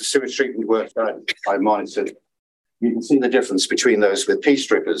look at the sewage treatment work that I monitored, you can see the difference between those with P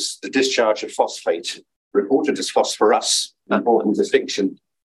strippers, the discharge of phosphate reported as phosphorus, an important distinction.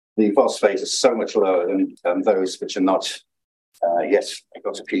 The phosphate is so much lower than those which are not yet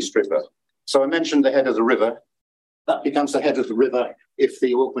got a P stripper. So I mentioned the head of the river. That becomes the head of the river if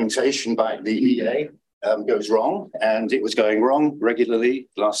the augmentation by the EA goes wrong, and it was going wrong regularly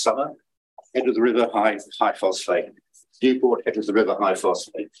last summer. Head of the river, high phosphate. Newport, head of the river, high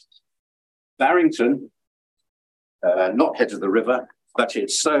phosphate. Barrington, not head of the river, but it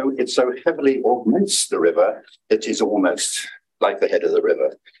so heavily augments the river, it is almost like the head of the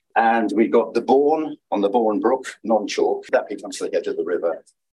river. And we got the Bourne on the Bourne Brook, non-chalk, that becomes the head of the river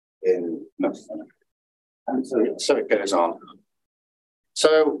in Northampton. And so it goes on.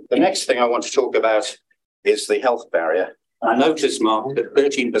 So the next thing I want to talk about is the health barrier. I noticed, Mark, that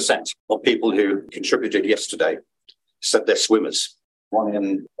 13% of people who contributed yesterday said they're swimmers. 1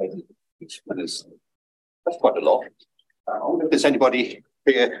 in 8 swimmers. That's quite a lot. I wonder if there's anybody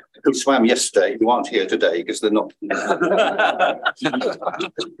here who swam yesterday who aren't here today because they're not.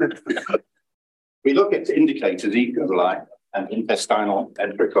 We look at indicators, E. coli and intestinal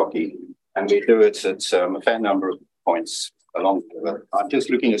enterococci, and we do it at a fair number of points along the river. I'm just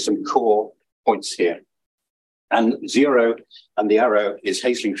looking at some core points here. And 0 and the arrow is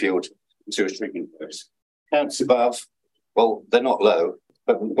Haslingfield sewage treatment works. counts above, well, they're not low,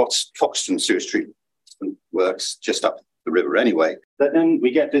 but we've got Foxton sewage treatment works just up the river anyway. But then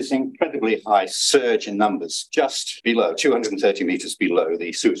we get this incredibly high surge in numbers just below, 230 metres below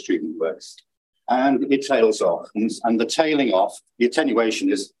the sewage treatment works. And it tails off. And the tailing off, the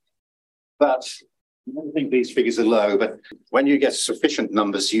attenuation is, but I don't think these figures are low, but when you get sufficient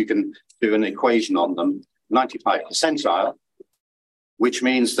numbers, you can do an equation on them, 95 percentile, which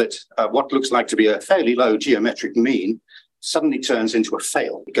means that what looks like to be a fairly low geometric mean suddenly turns into a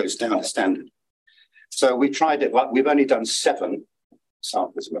fail. It goes down to standard. So we tried it. Well, we've only done 7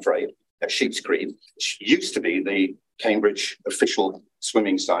 samples, I'm afraid, at Sheep's Green, which used to be the Cambridge official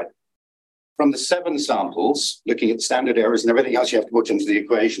swimming site. From the 7 samples, looking at standard errors and everything else you have to put into the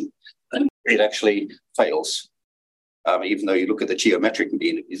equation, it actually fails. Even though you look at the geometric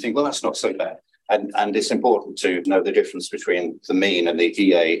mean, you think, well, that's not so bad. And it's important to know the difference between the mean and the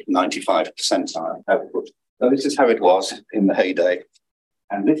EA 95 percentile output. So this is how it was in the heyday.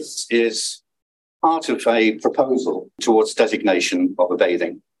 And this is part of a proposal towards designation of a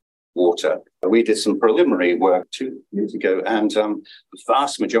bathing water. We did some preliminary work 2 years ago, and the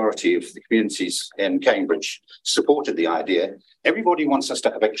vast majority of the communities in Cambridge supported the idea. Everybody wants us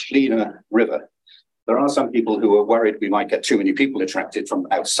to have a cleaner river. There are some people who are worried we might get too many people attracted from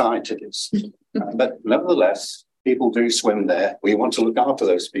outside to this. But nevertheless, people do swim there. We want to look after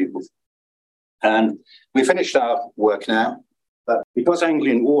those people. And we finished our work now, but because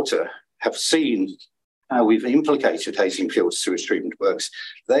Anglian Water have seen how we've implicated Hastingfield sewage treatment works,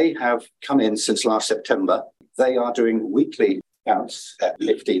 they have come in since last September. They are doing weekly counts at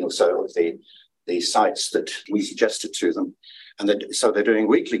 15 or so of the sites that we suggested to them. And so they're doing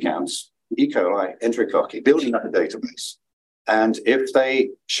weekly counts, E. coli, enterococci, building up a database. And if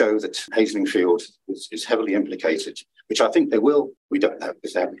they show that Hastingfield is heavily implicated, which I think they will, we don't know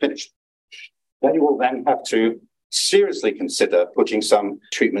because they haven't finished, then you will then have to seriously consider putting some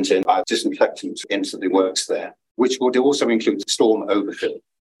treatment in, disinfectant into the works there, which would also include storm overfill,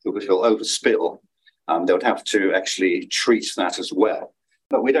 overspill. They would have to actually treat that as well.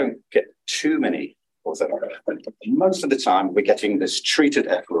 But we don't get too many of them. Most of the time, we're getting this treated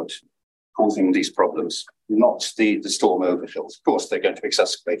effluent causing these problems, not the storm overfills. Of course, they're going to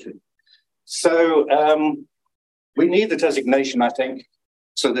exacerbate it. So we need the designation, I think,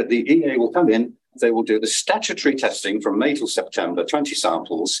 so that the EA will come in. They will do the statutory testing from May till September, 20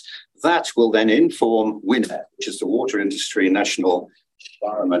 samples. That will then inform WINEP, which is the Water Industry National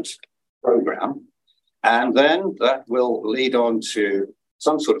Environment Programme. And then that will lead on to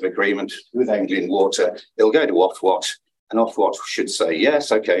some sort of agreement with Anglian Water. It'll go to Ofwat, and Ofwat should say,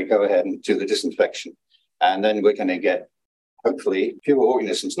 yes, okay, go ahead and do the disinfection. And then we're going to get, hopefully, fewer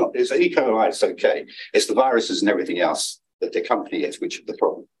organisms. It's E. coli, it's okay. It's the viruses and everything else that accompany it, which is the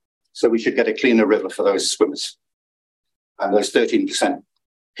problem. So we should get a cleaner river for those swimmers. And those 13%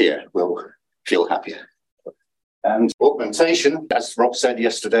 here will feel happier. And augmentation, as Rob said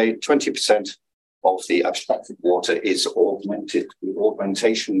yesterday, 20% of the abstracted water is augmented with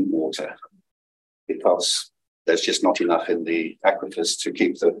augmentation water because there's just not enough in the aquifers to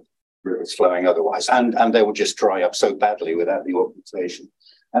keep the rivers flowing otherwise. And they will just dry up so badly without the augmentation.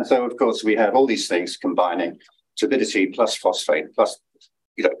 And so, of course, we have all these things combining turbidity plus phosphate plus,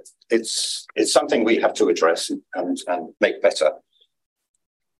 it's something we have to address and make better.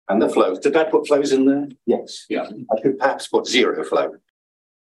 And the flows. Did I put flows in there? Yes. Yeah. I could perhaps put 0 flow.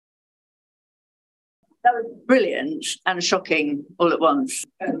 That was brilliant and shocking all at once.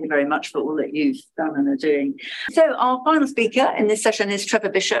 Thank you very much for all that you've done and are doing. So our final speaker in this session is Trevor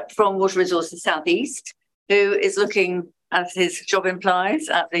Bishop from Water Resources South East, who is looking, as his job implies,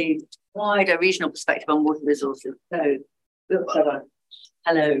 at the wider regional perspective on water resources. So, Trevor.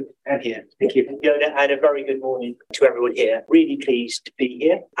 Hello. I'm here. Thank you, Fiona, and a very good morning to everyone here. Really pleased to be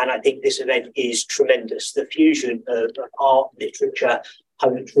here. And I think this event is tremendous. The fusion of art, literature,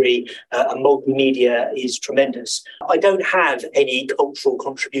 poetry, and multimedia is tremendous. I don't have any cultural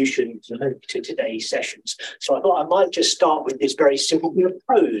contribution to today's sessions. So I thought I might just start with this very simple bit of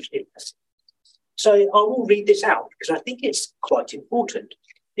prose. So I will read this out because I think it's quite important.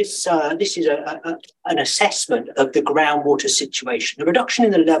 This is an assessment of the groundwater situation. The reduction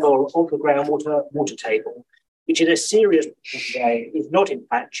in the level of the groundwater water table, which in a serious way is not in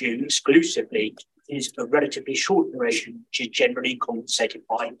fact due exclusively, is a relatively short duration, which is generally compensated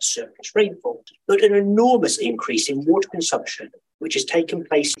by surface rainfall, but an enormous increase in water consumption, which has taken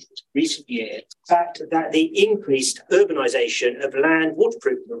place in recent years. The fact that the increased urbanisation of land,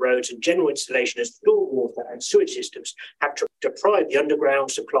 waterproofing of roads and general installation of stormwater and sewage systems have deprived the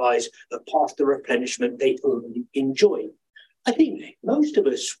underground supplies of part of the replenishment they already enjoy. I think most of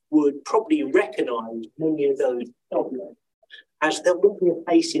us would probably recognise many of those problems as what we're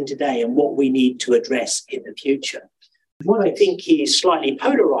facing today and what we need to address in the future. What I think is slightly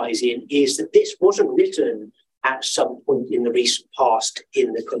polarising is that this wasn't written at some point in the recent past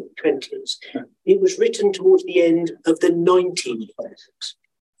in the 2020s. It was written towards the end of the 1920s.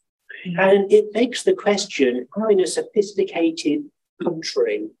 And it begs the question, how in a sophisticated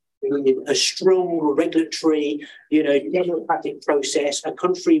country, with a strong regulatory, democratic process, a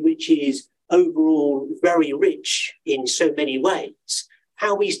country which is overall very rich in so many ways,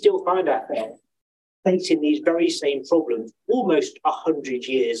 how we still find ourselves facing these very same problems almost 100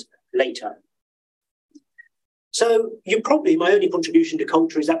 years later. So my only contribution to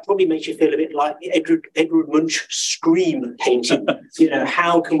culture is that probably makes you feel a bit like Edward Munch Scream painting.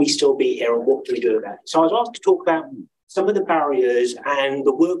 How can we still be here and what do we do about it? So I was asked to talk about some of the barriers and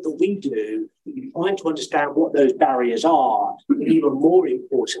the work that we do, trying to understand what those barriers are, but even more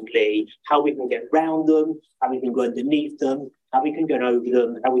importantly, how we can get around them, how we can go underneath them, how we can go over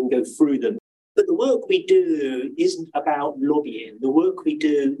them, how we can go through them. But the work we do isn't about lobbying. The work we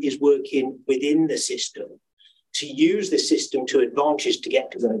do is working within the system to use the system to advantage to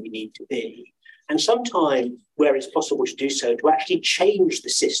get to where we need to be. And sometimes where it's possible to do so, to actually change the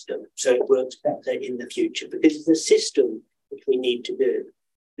system so it works better in the future, because it's the system which we need to do.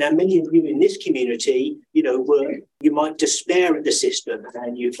 Now, many of you in this community, you might despair at the system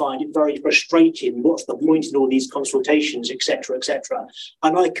and you find it very frustrating. What's the point in all these consultations, et cetera, et cetera?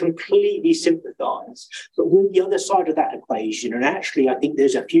 And I completely sympathise. But with the other side of that equation, and actually I think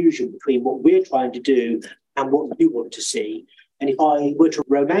there's a fusion between what we're trying to do and what you want to see. And if I were to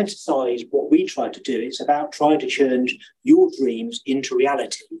romanticise what we try to do, it's about trying to turn your dreams into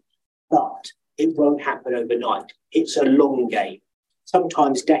reality. But it won't happen overnight. It's a long game.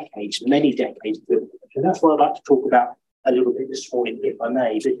 Sometimes decades, many decades. And that's what I'd like to talk about a little bit this morning, if I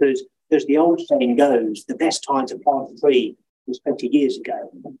may, because as the old saying goes, the best time to plant a tree was 20 years ago.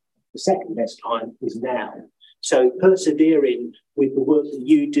 The second best time is now. So persevering with the work that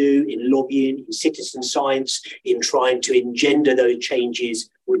you do in lobbying, in citizen science, in trying to engender those changes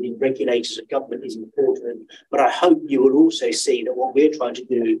within regulators and government is important. But I hope you will also see that what we're trying to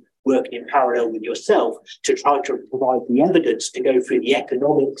do, working in parallel with yourself, to try to provide the evidence to go through the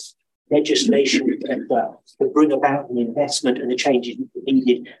economics, legislation, to bring about the investment and the changes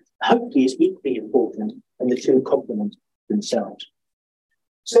needed, hopefully is equally important, and the two complement themselves.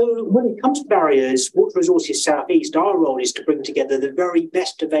 So when it comes to barriers, Water Resources South East, our role is to bring together the very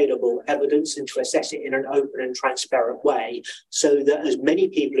best available evidence and to assess it in an open and transparent way so that as many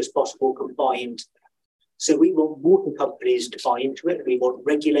people as possible can buy into that. So we want water companies to buy into it, we want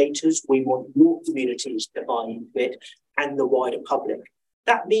regulators, we want your communities to buy into it, and the wider public.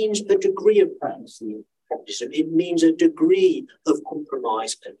 That means a degree of privacy. It means a degree of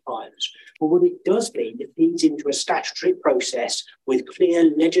compromise at times. But what it does mean, it feeds into a statutory process with clear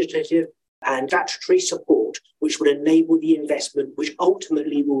legislative and statutory support, which will enable the investment which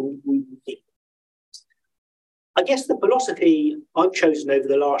ultimately we need. I guess the philosophy I've chosen over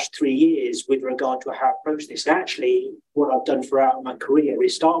the last 3 years with regard to how I approach this, and actually what I've done throughout my career,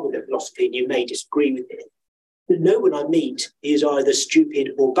 is start with a philosophy, and you may disagree with it, that no one I meet is either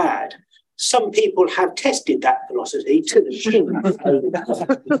stupid or bad. Some people have tested that philosophy to the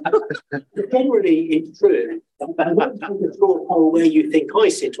generally, it's true. I won't take a straw poll where you think I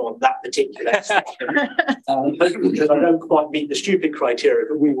sit on that particular section, because I don't quite meet the stupid criteria,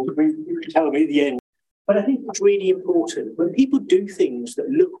 but you can tell me at the end. But I think it's really important. When people do things that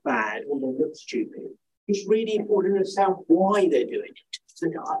look bad or they look stupid, it's really important to understand why they're doing it.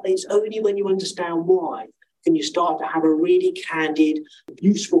 And it's only when you understand why can you start to have a really candid,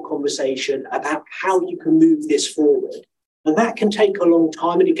 useful conversation about how you can move this forward. And that can take a long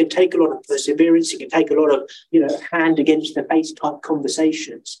time, and it can take a lot of perseverance. It can take a lot of, hand against the face type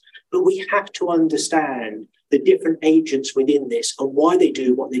conversations. But we have to understand the different agents within this and why they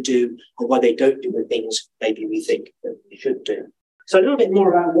do what they do and why they don't do the things maybe we think that we should do. So a little bit more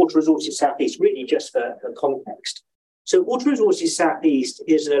about Water Resources South East, really just for context. So Water Resources South East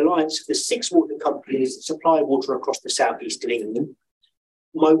is an alliance of the 6 water companies that supply water across the South East of England.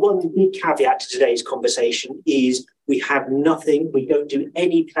 My one big caveat to today's conversation is we have nothing, we don't do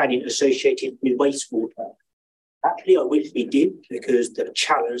any planning associated with wastewater. Actually, I wish we did, because the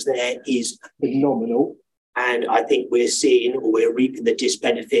challenge there is phenomenal. And I think we're seeing, or we're reaping the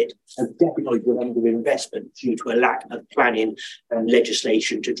disbenefit of definitely underinvestment due to a lack of planning and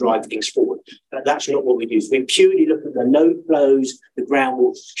legislation to drive things forward. But that's not what we do. So we purely look at the low flows, the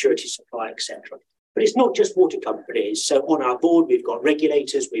groundwater security supply, etc. But it's not just water companies. So on our board, we've got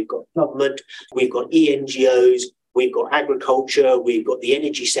regulators, we've got government, we've got ENGOs, we've got agriculture, we've got the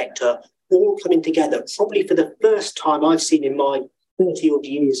energy sector, all coming together, probably for the first time I've seen in my 30-odd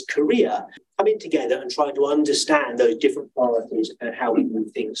years career, coming together and trying to understand those different priorities and how we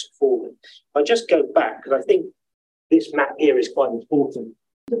move things forward. I just go back, because I think this map here is quite important.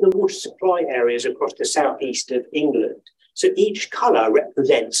 The water supply areas across the southeast of England. So each colour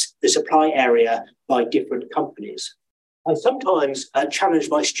represents the supply area by different companies. I sometimes challenge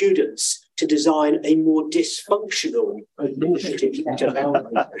my students to design a more dysfunctional administrative to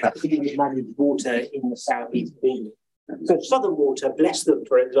manage water in the southeast of England. So Southern Water, bless them,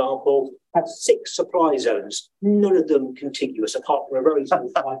 for example, have 6 supply zones, none of them contiguous, apart from a very small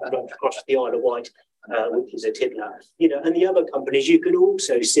 5 km across the Isle of Wight, which is a tiddler. And the other companies you can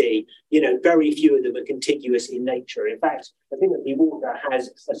also see, very few of them are contiguous in nature. In fact, I think that the water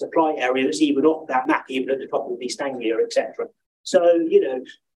has a supply area that's even off that map, even at the top of East Anglia, etc. So,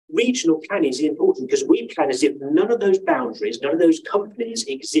 regional planning is important because we plan as if none of those boundaries, none of those companies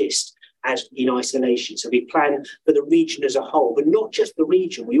exist as in isolation. So we plan for the region as a whole, but not just the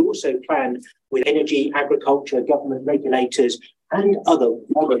region. We also plan with energy, agriculture, government regulators, and other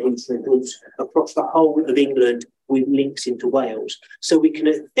industry groups across the whole of England with links into Wales. So we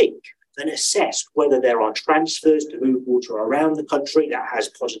can think and assess whether there are transfers to move water around the country that has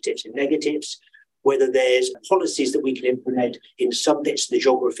positives and negatives, whether there's policies that we can implement in some bits of the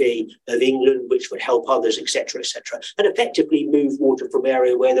geography of England, which would help others, etc., and effectively move water from an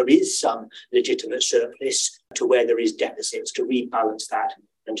area where there is some legitimate surplus to where there is deficits, to rebalance that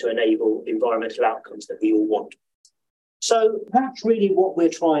and to enable environmental outcomes that we all want. So that's really what we're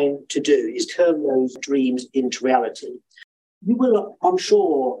trying to do, is turn those dreams into reality. You will, I'm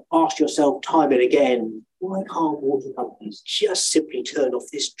sure, ask yourself time and again, why can't water companies just simply turn off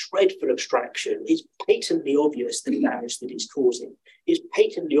this dreadful abstraction? It's patently obvious the damage that it's causing. It's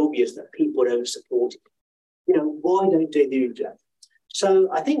patently obvious that people don't support it. Why don't they do that? So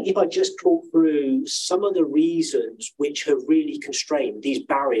I think if I just talk through some of the reasons which have really constrained these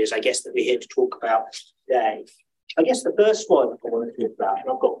barriers, I guess, that we're here to talk about today. I guess the first one I want to talk about,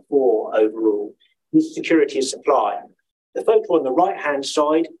 and I've got 4 overall, is security of supply. The photo on the right-hand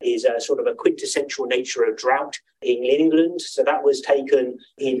side is a sort of a quintessential nature of drought in England. So that was taken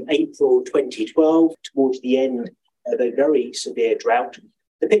in April 2012, towards the end of a very severe drought.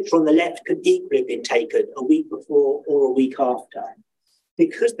 The picture on the left could equally have been taken a week before or a week after.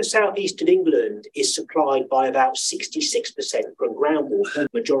 Because the southeast of England is supplied by about 66% from groundwater, the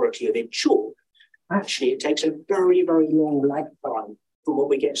majority of it chalk, actually it takes a very, very long lag time from when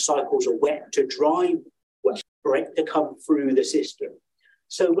we get cycles of wet to dry for it to come through the system.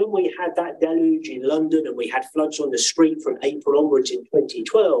 So when we had that deluge in London and we had floods on the street from April onwards in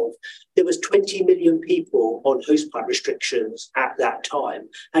 2012, there was 20 million people on hosepipe restrictions at that time.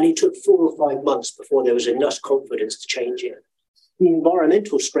 And it took 4 or 5 months before there was enough confidence to change it. The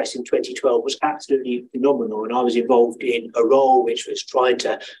environmental stress in 2012 was absolutely phenomenal. And I was involved in a role which was trying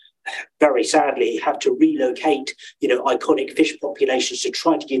to very sadly have to relocate, iconic fish populations to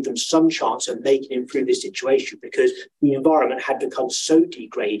try to give them some chance of making it through this situation, because the environment had become so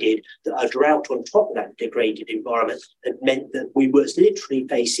degraded that a drought on top of that degraded environment had meant that we were literally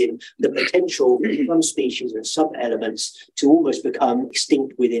facing the potential for some species and some elements to almost become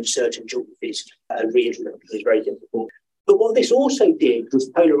extinct within certain geographies. Reintroduction was very difficult. But what this also did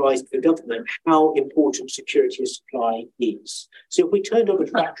was polarise the government how important security of supply is. So if we turned on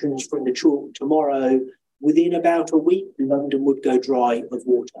attractions from the chalk tomorrow, within about a week, London would go dry of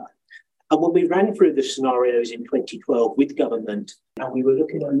water. And when we ran through the scenarios in 2012 with government, and we were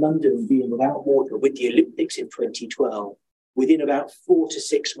looking at London being without water with the Olympics in 2012, within about 4 to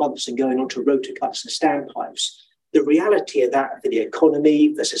 6 months and going on to rotor cuts and standpipes, the reality of that for the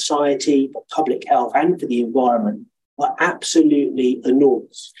economy, for society, for public health, and for the environment were absolutely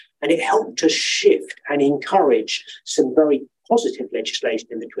enormous. And it helped to shift and encourage some very positive legislation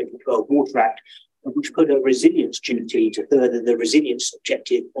in the 2012 Water Act, which put a resilience duty to further the resilience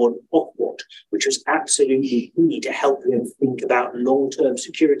objective on Ofwat, which was absolutely key to help them think about long-term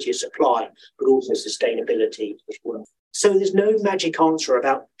security of supply, but also sustainability as well. So there's no magic answer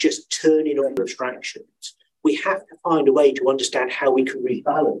about just turning on abstractions. We have to find a way to understand how we can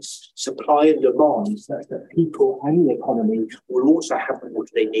rebalance supply and demand so that people and the economy will also have the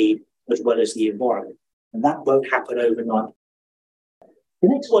water they need as well as the environment. And that won't happen overnight. The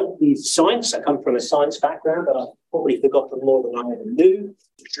next one is science. I come from a science background, but I've probably forgotten more than I ever knew.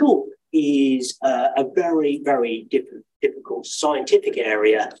 Chalk is a very, very difficult scientific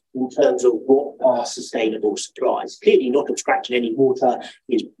area in terms of what are sustainable supplies. Clearly, not abstracting any water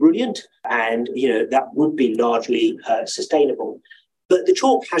is brilliant, and that would be largely sustainable. But the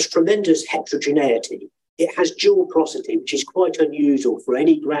chalk has tremendous heterogeneity It has dual porosity, which is quite unusual for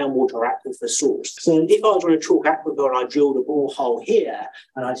any groundwater aquifer source. So if I was on a chalk aquifer and I drilled a borehole here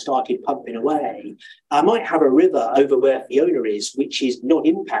and I started pumping away, I might have a river over where Fiona is, which is not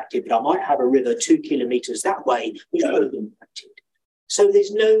impacted, but I might have a river 2 kilometres that way, which is impacted. So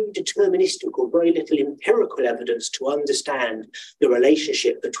there's no deterministic or very little empirical evidence to understand the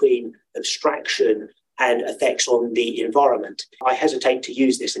relationship between abstraction and effects on the environment. I hesitate to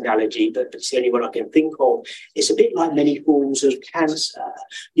use this analogy, but it's the only one I can think of. It's a bit like many forms of cancer.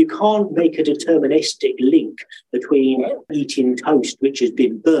 You can't make a deterministic link between eating toast, which has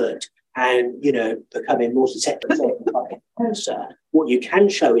been burnt, and, becoming more susceptible to cancer. What you can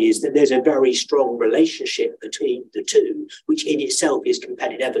show is that there's a very strong relationship between the two, which in itself is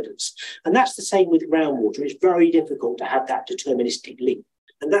compelling evidence. And that's the same with groundwater. It's very difficult to have that deterministic link.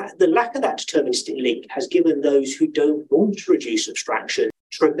 And that the lack of that deterministic link has given those who don't want to reduce abstraction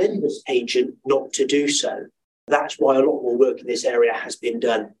tremendous agent not to do so. That's why a lot more work in this area has been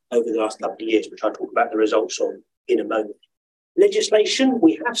done over the last couple of years, which I'll talk about the results on in a moment. Legislation,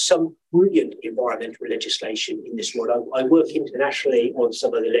 we have some brilliant environmental legislation in this world. I work internationally on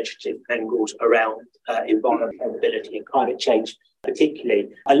some of the legislative angles around environmental sustainability and climate change, particularly.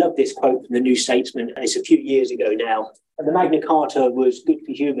 I love this quote from the New Statesman, and it's a few years ago now. And the Magna Carta was good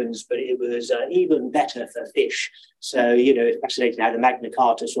for humans, but it was even better for fish. So, it's fascinating how the Magna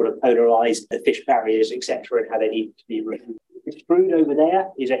Carta sort of polarised the fish barriers, etc., and how they need to be written. Strood over there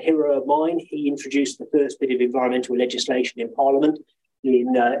is a hero of mine. He introduced the first bit of environmental legislation in Parliament in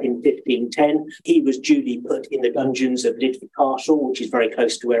 1510. He was duly put in the dungeons of Lidford Castle, which is very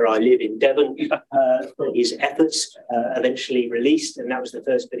close to where I live in Devon, for his efforts, eventually released, and that was the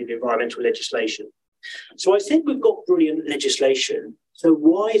first bit of environmental legislation. So I said we've got brilliant legislation. So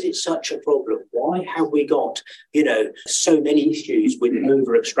why is it such a problem? Why have we got, so many issues with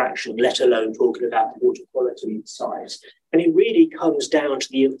over abstraction, let alone talking about water quality and size? And it really comes down to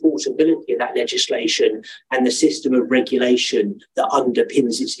the enforceability of that legislation and the system of regulation that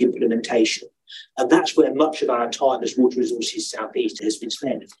underpins its implementation. And that's where much of our time as Water Resources South East has been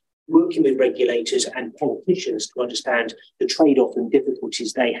spent, working with regulators and politicians to understand the trade-off and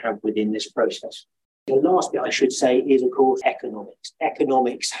difficulties they have within this process. The last bit I should say is, of course, economics.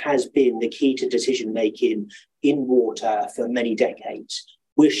 Economics has been the key to decision-making in water for many decades.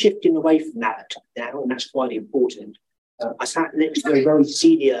 We're shifting away from that now, and that's quite important. I sat next to a very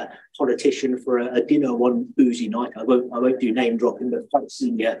senior politician for a dinner one boozy night. I won't do name dropping, but quite a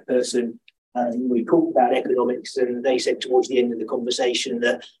senior person. We talked about economics, and they said towards the end of the conversation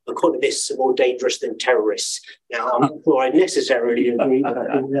that economists are more dangerous than terrorists. Now, I'm not sure I necessarily agree, but I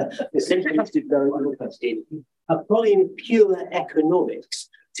think the sentiment is very interesting. Applying pure economics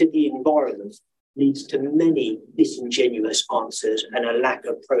to the environment leads to many disingenuous answers and a lack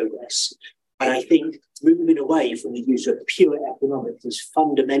of progress. And I think moving away from the use of pure economics is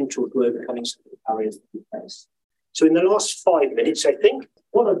fundamental to overcoming some of the barriers that we face. So in the last 5 minutes, I think,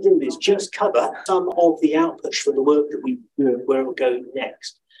 what I'll do is just cover some of the outputs from the work that we do and where we'll go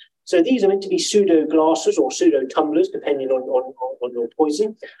next. So these are meant to be pseudo glasses or pseudo tumblers, depending on your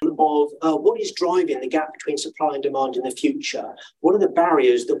poison, of what is driving the gap between supply and demand in the future. What are the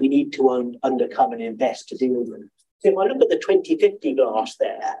barriers that we need to undercome and invest to deal with them? So if I look at the 2050 glass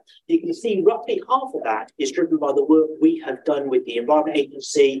there, you can see roughly half of that is driven by the work we have done with the Environment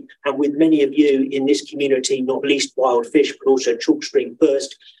Agency and with many of you in this community, not least Wild Fish, but also Chalk Stream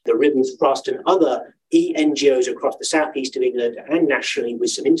First, the Rivers Trust and other NGOs across the southeast of England and nationally with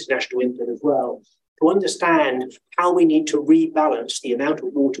some international input as well, to understand how we need to rebalance the amount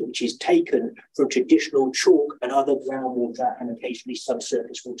of water which is taken from traditional chalk and other groundwater and occasionally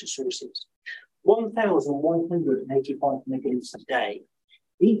subsurface water sources. 1,185 megalitres a day.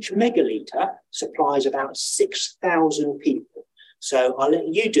 Each megalitre supplies about 6,000 people. So I'll let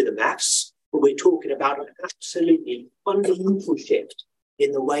you do the maths, but we're talking about an absolutely fundamental shift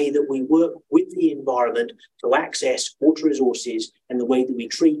in the way that we work with the environment to access water resources and the way that we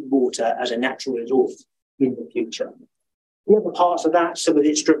treat water as a natural resource in the future. The other parts of that, some of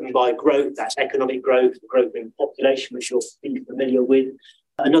it's driven by growth, that's economic growth, growth in population, which you'll be familiar with.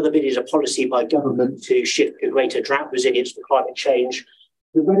 Another bit is a policy by government to shift to greater drought resilience for climate change.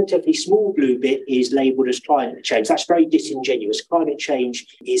 The relatively small blue bit is labelled as climate change. That's very disingenuous. Climate change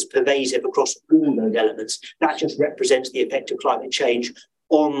is pervasive across all those elements. That just represents the effect of climate change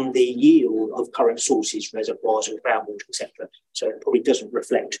on the yield of current sources, reservoirs and groundwater, etc. So it probably doesn't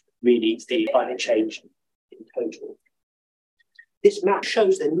reflect really the climate change in total. This map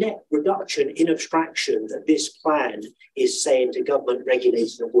shows the net reduction in abstraction that this plan is saying to government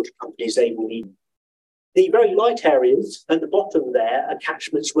regulators and water companies they will need. The very light areas at the bottom there are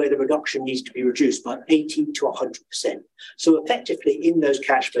catchments where the reduction needs to be reduced by 80 to 100%. So effectively in those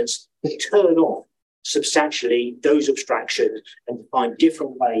catchments, we turn off substantially those abstractions and find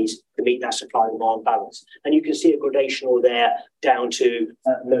different ways to meet that supply and demand balance. And you can see a gradation there down to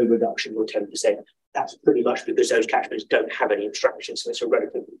no reduction or 10%. That's pretty much because those catchments don't have any abstractions, so it's a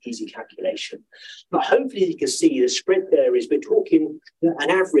relatively easy calculation. But hopefully you can see the spread there is we're talking an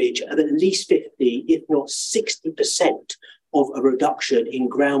average of at least 50, if not 60% of a reduction in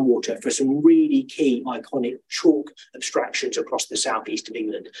groundwater for some really key iconic chalk abstractions across the southeast of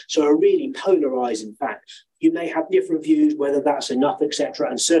England. So a really polarising fact. You may have different views whether that's enough, etc.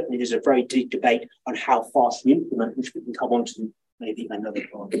 And certainly there's a very deep debate on how fast we implement, which we can come on to maybe another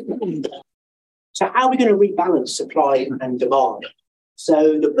time. So how are we going to rebalance supply and demand?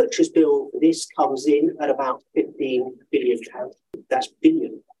 So the butcher's bill for this comes in at about 15 billion pounds. That's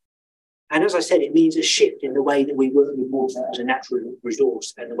billion. And as I said, it means a shift in the way that we work with water as a natural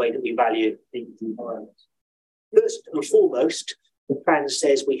resource and the way that we value the environment. First and foremost, the plan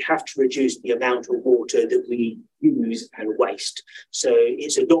says we have to reduce the amount of water that we use and waste. So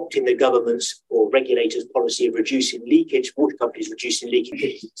it's adopting the government's or regulators' policy of reducing leakage, water companies reducing leakage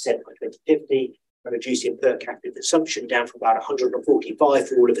 50% by 2050, and reducing per capita consumption down from about 145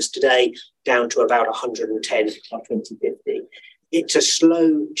 for all of us today, down to about 110 by 2050. It's a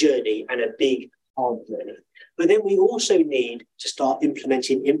slow journey and a big, hard journey. But then we also need to start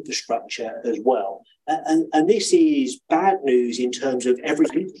implementing infrastructure as well. And this is bad news in terms of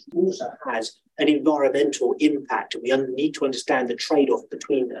everything also has an environmental impact, and we need to understand the trade-off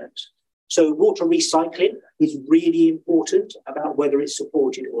between those. So water recycling is really important about whether it's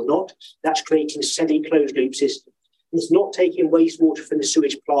supported or not. That's creating semi-closed loop systems. It's not taking wastewater from the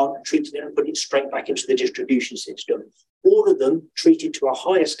sewage plant, treating it and putting it straight back into the distribution system. All of them treated to a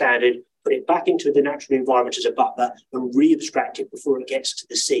higher standard, put it back into the natural environment as a buffer and re-abstract it before it gets to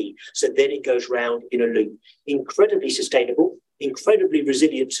the sea. So then it goes round in a loop. Incredibly sustainable, incredibly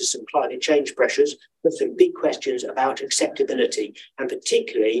resilient to some climate change pressures, but some big questions about acceptability. And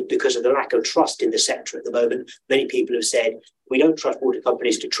particularly because of the lack of trust in the sector at the moment, many people have said, we don't trust water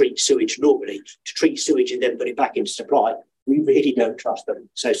companies to treat sewage normally, to treat sewage and then put it back into supply. We really don't trust them.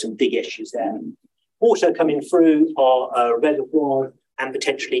 So some big issues there. Also coming through are reservoirs and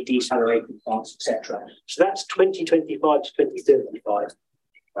potentially desalinating plants, etc. So that's 2025 to 2035.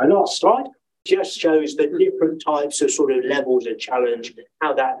 My last slide just shows the different types of sort of levels of challenge,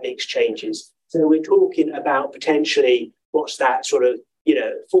 how that mix changes. So we're talking about potentially, what's that sort of,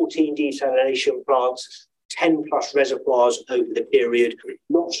 14 desalination plants, 10 plus reservoirs over the period,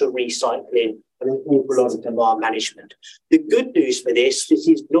 lots of recycling, and an awful lot of demand management. The good news for this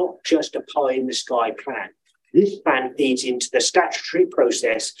is not just a pie-in-the-sky plan. This plan feeds into the statutory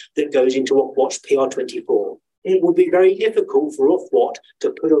process that goes into Ofwat's PR24. It will be very difficult for Ofwat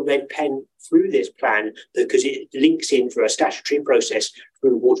to put a red pen through this plan because it links in for a statutory process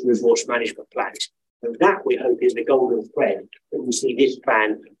through water resource management plans. And that, we hope, is the golden thread that we see this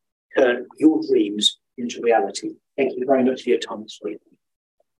plan turn your dreams into reality. Thank you very much for your time this week.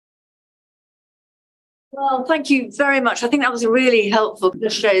 Well, thank you very much. I think that was really helpful.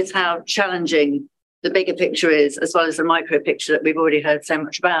 This shows how challenging the bigger picture is, as well as the micro picture that we've already heard so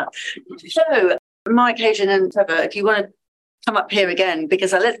much about. So, Mike, Hadrian and Trevor, if you want to come up here again,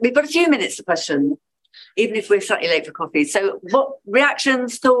 because we've got a few minutes to question, even if we're slightly late for coffee. So what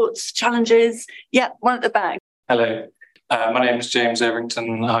reactions, thoughts, challenges? Yeah, one at the back. Hello, my name is James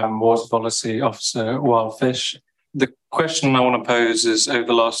Everington. I'm Water Policy Officer at Wildfish. The question I want to pose is, over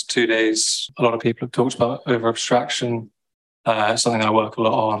the last 2 days, a lot of people have talked about over-abstraction, something I work a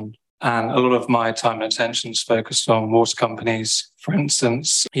lot on. And a lot of my time and attention is focused on water companies, for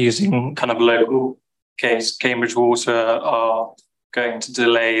instance, using kind of local case. Cambridge Water are going to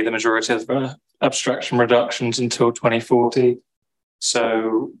delay the majority of abstraction reductions until 2040.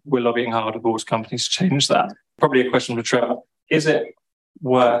 So we're lobbying hard with water companies to change that. Probably a question for Trevor. Is it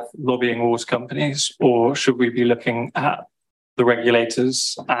worth lobbying water companies, or should we be looking at the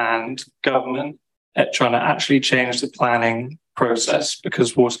regulators and government at trying to actually change the planning process,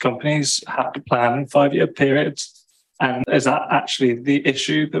 because water companies have to plan in 5-year periods? And is that actually the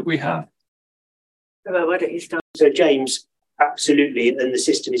issue that we have? Why don't you start? So, James, absolutely. And the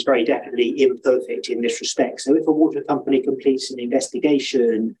system is very definitely imperfect in this respect. So if a water company completes an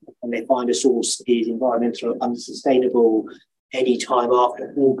investigation and they find a source is environmentally unsustainable any time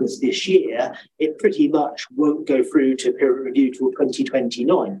after August this year, it pretty much won't go through to peer review till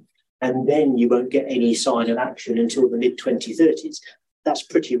 2029. And then you won't get any sign of action until the mid-2030s. That's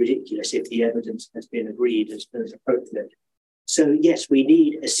pretty ridiculous if the evidence has been agreed as appropriate. So yes, we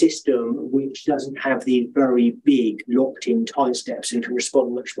need a system which doesn't have the very big locked-in time steps and can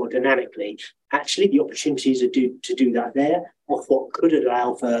respond much more dynamically. Actually, the opportunities to do that there. Ofwat could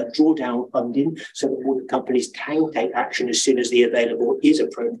allow for drawdown funding so that water companies can take action as soon as the available is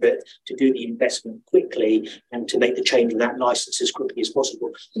appropriate to do the investment quickly and to make the change of that licence as quickly as possible.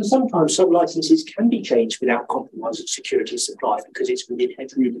 And sometimes some licences can be changed without compromising security of supply because it's within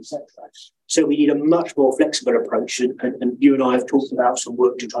headroom, etc. So we need a much more flexible approach, and you and I have talked about some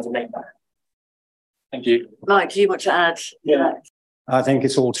work to try to make that. Thank you. Mike, do you want to add? Yeah. I think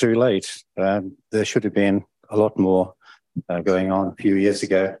it's all too late. There should have been a lot more going on a few years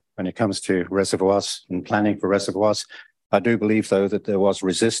ago when it comes to reservoirs and planning for reservoirs. I do believe, though, that there was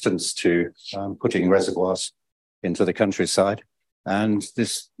resistance to putting reservoirs into the countryside. And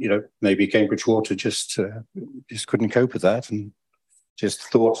this, maybe Cambridge Water just couldn't cope with that and just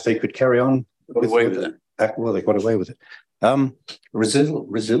thought they could carry on. Got away with it. Well, they got away with it.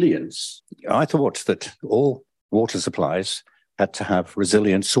 Resilience. I thought that all water supplies had to have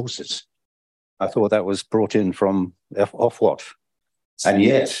resilient sources. I thought that was brought in from Ofwat. And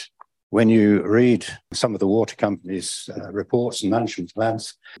yet, when you read some of the water companies' reports and management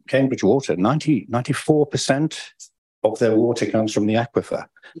plans, Cambridge Water, 94% of their water comes from the aquifer.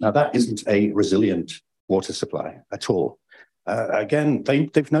 Now, that isn't a resilient water supply at all. Again,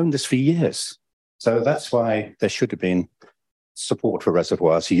 they've known this for years. So that's why there should have been support for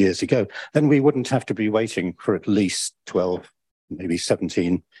reservoirs years ago. Then we wouldn't have to be waiting for at least 12, maybe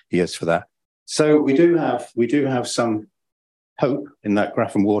 17 years for that. So we do have some hope in that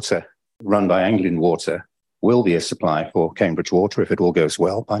Grafham Water, run by Anglian Water, will be a supply for Cambridge Water if it all goes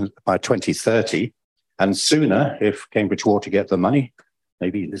well by 2030. And sooner, if Cambridge Water get the money,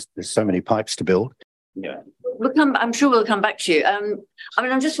 maybe there's so many pipes to build. Yeah. I'm sure we'll come back to you.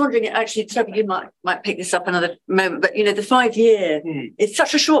 I'm just wondering, actually, Toby, you might pick this up another moment, but, the 5 year, it's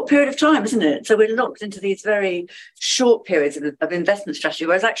such a short period of time, isn't it? So we're locked into these very short periods of investment strategy,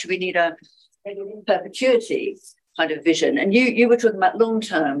 whereas actually we need a perpetuity kind of vision. And you were talking about long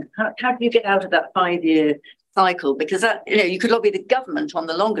term. How do you get out of that 5 year cycle? Because that, you could lobby the government on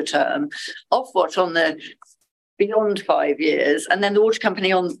the longer term, Ofwat on the beyond 5 years, and then the water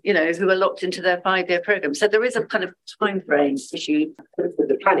company on, who are locked into their 5 year program. So there is a kind of time frame issue.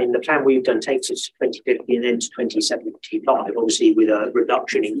 The plan we've done takes us to 2050 and then to 2075, obviously with a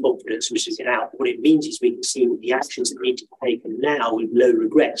reduction in confidence which is out. What it means is we can see the actions that need to be taken now with low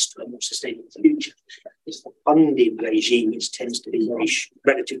regrets to a more sustainable future. It's the funding regime which tends to be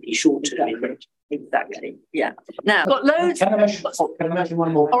relatively short term. Exactly. Yeah. Now, got loads. Can I mention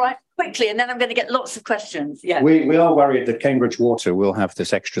one more? All right, quickly, and then I'm going to get lots of questions. Yeah. We are worried that Cambridge Water will have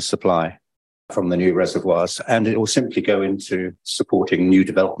this extra supply from the new reservoirs, and it will simply go into supporting new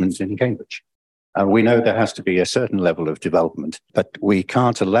development in Cambridge. And we know there has to be a certain level of development, but we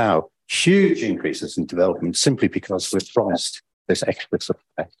can't allow huge increases in development simply because we've promised this extra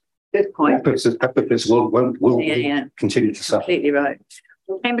supply. Good point. Aquifers will continue to suffer. Completely right.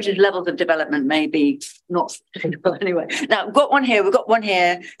 Cambridge's levels of development may be not sustainable anyway. Now, we've got one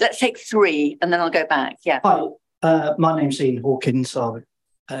here. Let's take 3 and then I'll go back. Yeah. Hi, my name's Ian Hawkins. I'm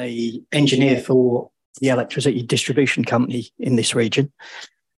an engineer for the electricity distribution company in this region,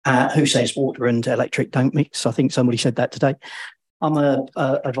 who says water and electric don't mix. I think somebody said that today. I'm a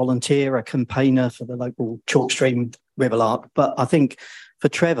volunteer, a campaigner for the local Chalkstream River Lark. But I think for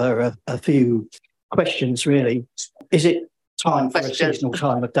Trevor, a few questions really. Is it time for a seasonal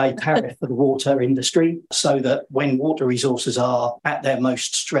time of day tariff for the water industry so that when water resources are at their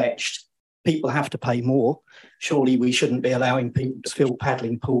most stretched, people have to pay more? Surely we shouldn't be allowing people to fill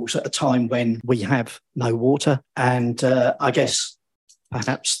paddling pools at a time when we have no water. And I guess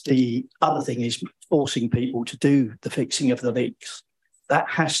perhaps the other thing is forcing people to do the fixing of the leaks. That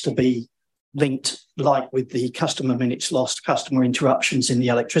has to be linked, like with the customer minutes lost, customer interruptions in the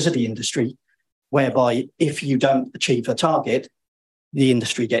electricity industry, whereby if you don't achieve a target, the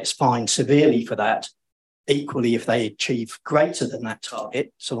industry gets fined severely for that. Equally, if they achieve greater than that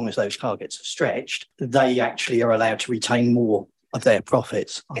target, so long as those targets are stretched, they actually are allowed to retain more of their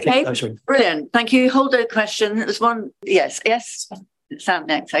profits. I think those are brilliant. Thank you. Hold a question. There's one. Yes. Sam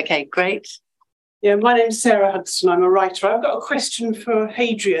next. Okay, great. Yeah, my name's Sarah Hudson. I'm a writer. I've got a question for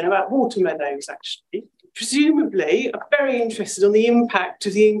Hadrian about water meadows, actually. Presumably, I'm very interested on the impact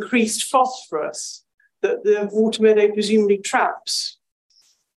of the increased phosphorus that the water meadow presumably traps.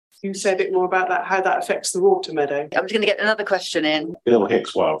 Can you say a bit more about that, how that affects the water meadow? I'm just going to get another question in. Bill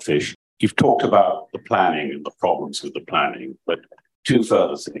Hicks, Wildfish. You've talked about the planning and the problems with the planning, but 2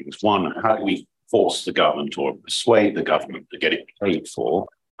 further things. One, how do we force the government or persuade the government to get it paid for?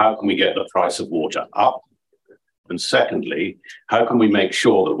 How can we get the price of water up? And secondly, how can we make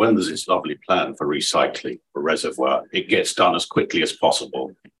sure that when there's this lovely plan for recycling a reservoir, it gets done as quickly as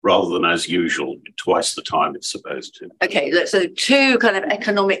possible, rather than as usual, twice the time it's supposed to? Okay, look, so two kind of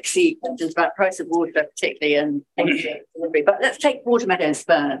economic questions about price of water, particularly, and energy delivery. But let's take water meadows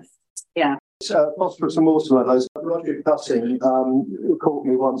first. Yeah. Phosphorus and water meadows. Roger Cutting caught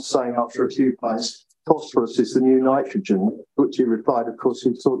me once saying after a few pints, phosphorus is the new nitrogen, which he replied, of course,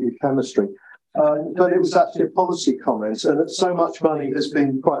 he taught you chemistry. But it was actually a policy comment, and so much money has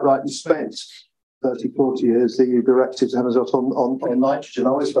been quite rightly spent, 30, 40 years, the EU directives have on nitrogen. I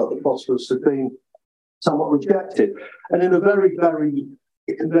always felt that phosphorus had been somewhat rejected. And in a very, very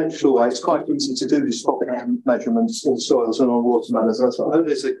conventional way, it's quite easy to do these spot measurements in soils and on water meadows. I know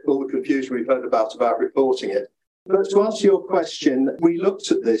there's all the confusion we've heard about reporting it. But to answer your question, we looked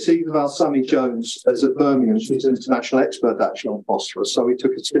at this. Eva Balsami-Jones, as at Birmingham, she's an international expert actually on phosphorus, so we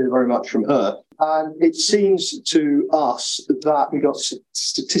took it very much from her. And it seems to us that we got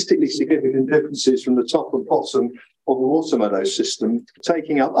statistically significant differences from the top and bottom of the water meadow system,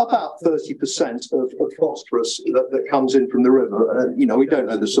 taking up about 30% of phosphorus that comes in from the river. And, we don't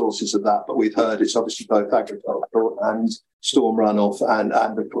know the sources of that, but we've heard it's obviously both agricultural and storm runoff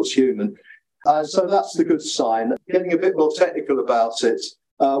and of course, human. So that's the good sign. Getting a bit more technical about it,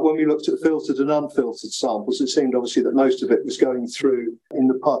 when we looked at filtered and unfiltered samples, it seemed obviously that most of it was going through in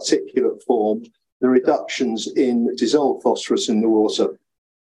the particulate form. The reductions in dissolved phosphorus in the water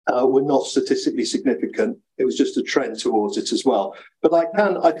were not statistically significant. It was just a trend towards it as well. But I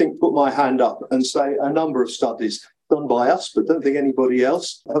can, I think, put my hand up and say a number of studies done by us, but don't think anybody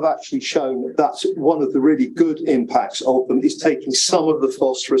else, have actually shown that one of the really good impacts of them is taking some of the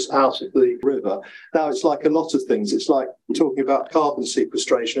phosphorus out of the river. Now, it's like a lot of things. It's like talking about carbon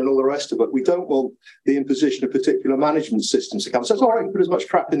sequestration and all the rest of it. We don't want the imposition of particular management systems to come. So it's all right, you put as much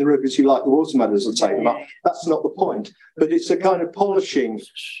crap in the river as you like, the water meadows will take them up. That's not the point. But it's a kind of polishing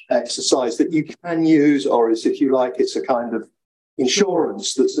exercise that you can use, or as if you like, it's a kind of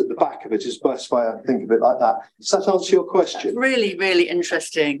insurance that's at the back of it, is the best way I think of it like that. Does that answer your question? Really, really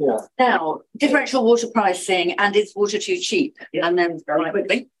interesting. Yeah. Now, differential water pricing, and is water too cheap? Yeah. And then Very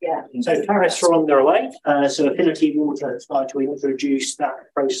quickly. Yeah. So tariffs are on their way. So Affinity Water has started to introduce that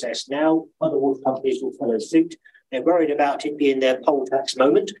process now. Other water companies will follow suit. They're worried about it being their poll tax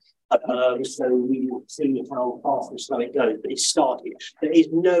moment. So we will see how fast and slow it goes, but it's started. There is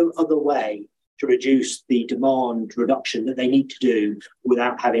no other way to reduce the demand reduction that they need to do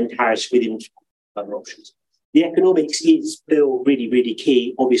without having tariffs within other options. The economics is still really, really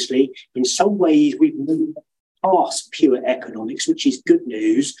key, obviously. In some ways, we've moved past pure economics, which is good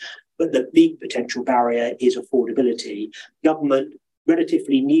news, but the big potential barrier is affordability. Government,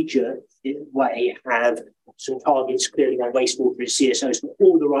 relatively knee-jerk way, have some targets clearly on wastewater and CSOs for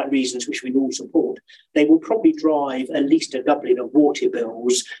all the right reasons, which we all support. They will probably drive at least a doubling of water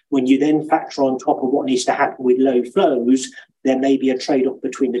bills. When you then factor on top of what needs to happen with low flows, there may be a trade-off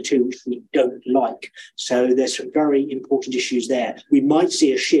between the two, which we don't like. So there's some very important issues there. We might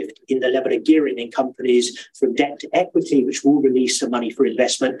see a shift in the level of gearing in companies from debt to equity, which will release some money for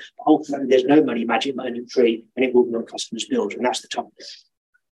investment. But ultimately, there's no money magic monetary, and it will be on customers' bills, and that's the top.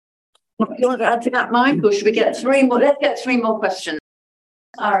 Do you want to add to that, Mike, or should we get three more? Let's get three more questions.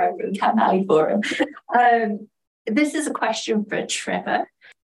 All right, from Cat Valley Forum. This is a question for Trevor.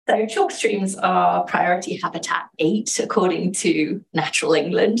 So chalk streams are priority habitat 8, according to Natural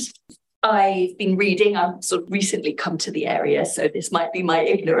England. I've been reading, I've sort of recently come to the area, so this might be my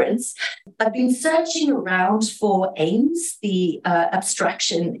ignorance. I've been searching around for AIMS, the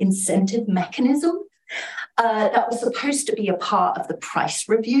abstraction incentive mechanism. That was supposed to be a part of the price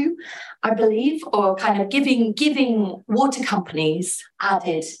review, I believe, or kind of giving water companies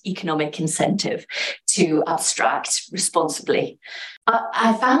added economic incentive to abstract responsibly.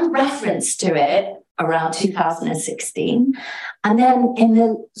 I found reference to it around 2016. And then in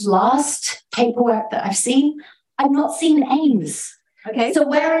the last paperwork that I've seen, I've not seen AIMS. Okay. So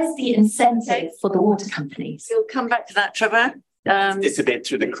where is the incentive for the water companies? We'll come back to that, Trevor. It's a bit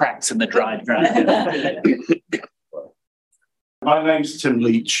through the cracks in the dried ground. My name's Tim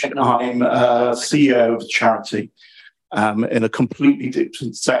Leach. I'm CEO of a charity in a completely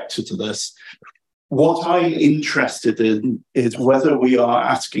different sector to this. What I'm interested in is whether we are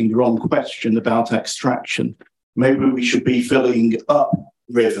asking the wrong question about extraction. Maybe we should be filling up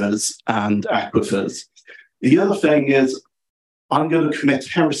rivers and aquifers. The other thing is, I'm going to commit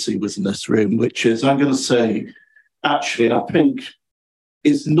heresy within this room, which is I'm going to say, actually, I think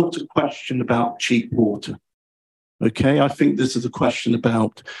it's not a question about cheap water. Okay, I think this is a question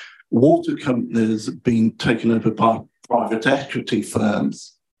about water companies being taken over by private equity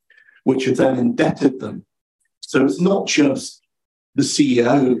firms, which have then indebted them So it's not just the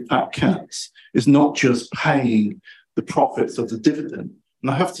CEO of Pat Cats is not just paying the profits of the dividend.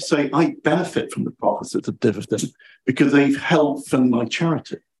 And I have to say, I benefit from the profits of the dividend because they've helped fund my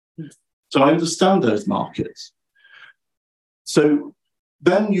charity. So I understand those markets. So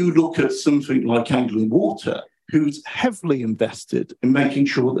then you look at something like Anglian Water, who's heavily invested in making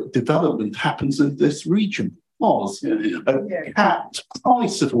sure that development happens in this region. Because a capped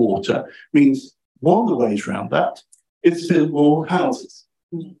price of water means one of the ways around that is to build more houses.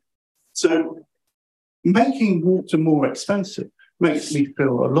 So making water more expensive makes me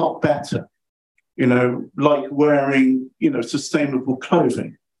feel a lot better, like wearing, sustainable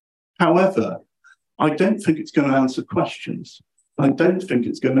clothing. However, I don't think it's going to answer questions. I don't think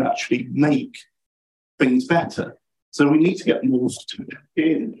it's going to actually make things better. So we need to get more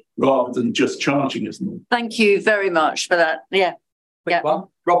in rather than just charging us more. Thank you very much for that. Yeah. Quick one.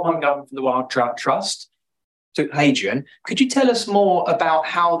 Rob Hungarden from the Wild Trout Trust. So, Hadrian, could you tell us more about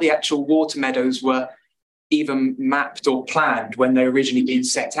how the actual water meadows were even mapped or planned when they were originally being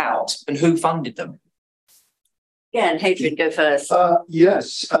set out, and who funded them? Yeah, and Hadrian, go first.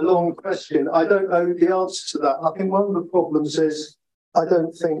 Yes, a long question. I don't know the answer to that. I think one of the problems is I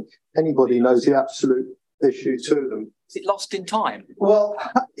don't think anybody knows the absolute issue to them. Is it lost in time? Well,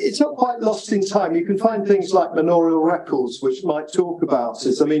 it's not quite lost in time. You can find things like manorial records which might talk about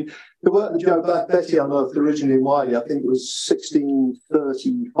it. I mean, the work that Joe Betty unearthed originally in Wiley, I think it was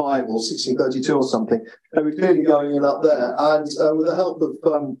 1635 or 1632 or something. They were clearly going in up there. And with the help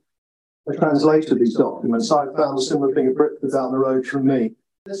of a translator of these documents, I found a similar thing at Britford down the road from me.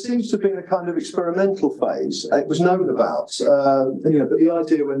 There seems to have been a kind of experimental phase. It was known about. But the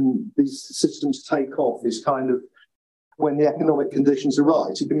idea when these systems take off is kind of when the economic conditions are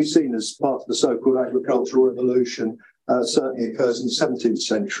right. It can be seen as part of the so-called agricultural revolution. Certainly occurs in the 17th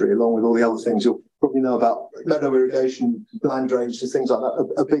century, along with all the other things you'll probably know about meadow irrigation, land drainage, and things like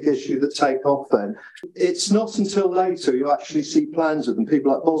that, a big issue that take off then. It's not until later you actually see plans of them,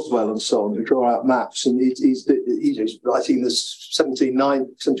 people like Boswell and so on, who draw out maps, and he's writing in the 1780s,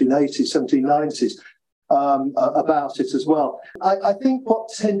 1790s about it as well. I think what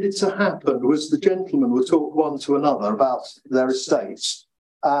tended to happen was the gentlemen would talk one to another about their estates.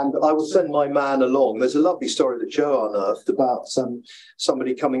 And I will send my man along. There's a lovely story that Joe unearthed about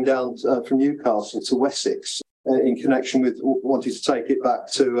somebody coming down from Newcastle to Wessex in connection with wanting to take it back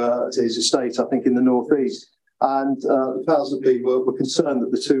to his estate, I think, in the northeast. And the powers that be were concerned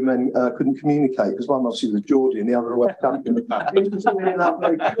that the two men couldn't communicate because one obviously was Geordie and the other a West African.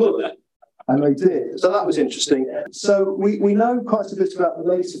 And they did. So that was interesting. So we know quite a bit about the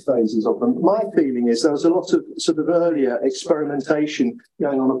later phases of them. My feeling is there was a lot of sort of earlier experimentation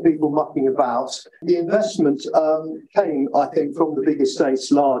going on of people mucking about. The investment came, I think, from the big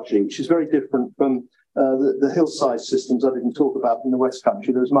estates largely, which is very different from the hillside systems I didn't talk about in the West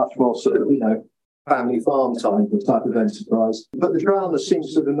Country. There was much more sort of, family farm type of enterprise. But the drowners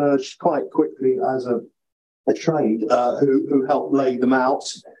seems to have emerged quite quickly as a trade who helped lay them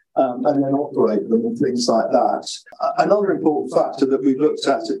out. And then operate them and things like that. Another important factor that we've looked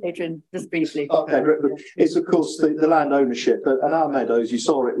at, Adrian, just briefly. Okay, is of course the land ownership. And our meadows, you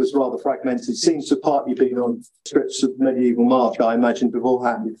saw it was rather fragmented. It seems to have partly been on strips of medieval marsh, I imagine,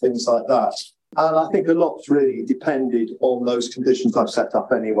 beforehand, and things like that. And I think a lot's really depended on those conditions I've set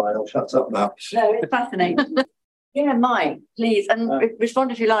up anyway. I'll shut up now. No, it's fascinating. Yeah, Mike, please, and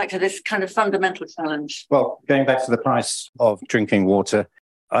respond if you like to this kind of fundamental challenge. Well, going back to the price of drinking water,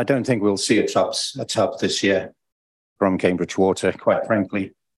 I don't think we'll see a tub this year from Cambridge Water, quite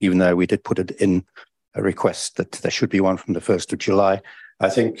frankly, even though we did put it in a request that there should be one from the 1st of July. I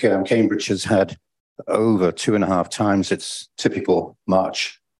think Cambridge has had over 2.5 times its typical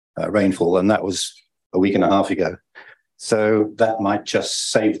March rainfall, and that was a week and a half ago. So that might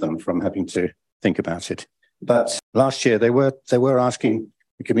just save them from having to think about it. But last year they were asking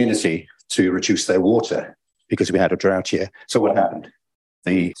the community to reduce their water because we had a drought year. So what happened?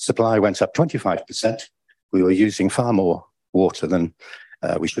 The supply went up 25%. We were using far more water than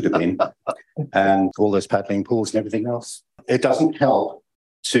we should have been. And all those paddling pools and everything else. It doesn't help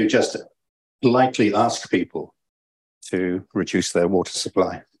to just politely ask people to reduce their water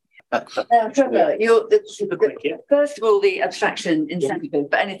supply. Now, Trevor, first of all, the abstraction incentive,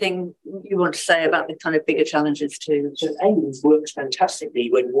 but anything you want to say about the kind of bigger challenges too? So AIMS works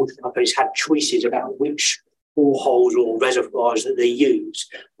fantastically when water companies have choices about which boreholes or reservoirs that they use.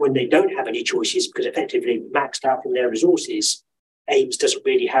 When they don't have any choices because effectively maxed out from their resources, AIMS doesn't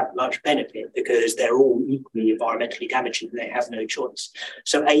really have much benefit because they're all equally environmentally damaging and they have no choice.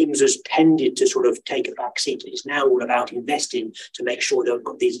 So AIMS has tended to sort of take a back seat. It's now all about investing to make sure they've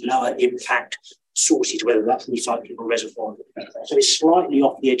got these lower impact sources, whether that's recycling or reservoir. So it's slightly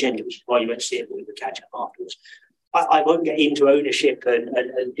off the agenda, which is why you won't see it, but we will catch up afterwards. I won't get into ownership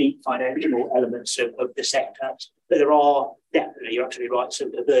and deep financial elements of the sector, but there are definitely, you're absolutely right,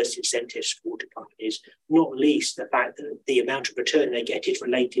 some perverse incentives for water companies, not least the fact that the amount of return they get is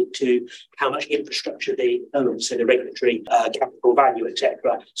related to how much infrastructure they own, so the regulatory capital value, etc.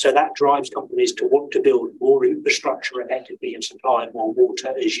 So that drives companies to want to build more infrastructure effectively and supply more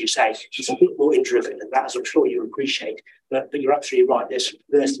water, as you say. It's a bit more intricate than that, as I'm sure you appreciate, but you're absolutely right, there's some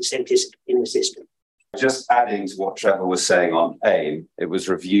perverse incentives in the system. Just adding to what Trevor was saying on AIM, it was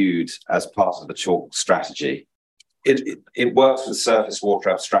reviewed as part of the chalk strategy. It works with surface water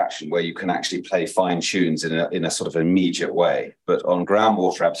abstraction, where you can actually play fine tunes in a sort of immediate way. But on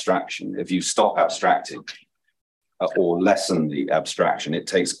groundwater abstraction, if you stop abstracting or lessen the abstraction, it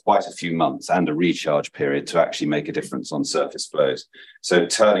takes quite a few months and a recharge period to actually make a difference on surface flows. So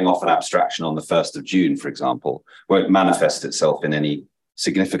turning off an abstraction on the 1st of June, for example, won't manifest itself in any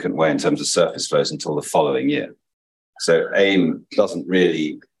significant way in terms of surface flows until the following year. So AIM doesn't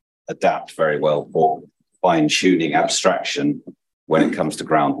really adapt very well for fine-tuning abstraction when it comes to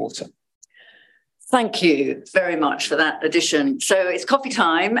groundwater. Thank you very much for that addition. So it's coffee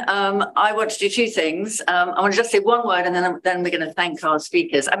time. I want to do two things. I want to just say one word, and then we're going to thank our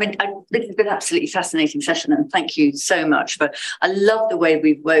speakers. I mean, this has been an absolutely fascinating session, and thank you so much. But I love the way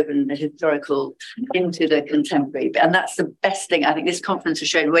we've woven the historical into the contemporary, and that's the best thing. I think this conference has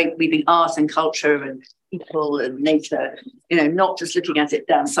shown weaving art and culture and people and nature, not just looking at it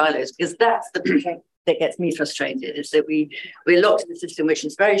down silos, because that's the that gets me frustrated, is that we're locked in a system which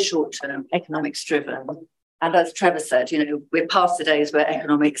is very short-term, economics driven. And as Trevor said, we're past the days where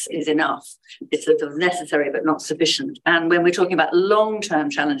economics is enough. It's sort of necessary but not sufficient. And when we're talking about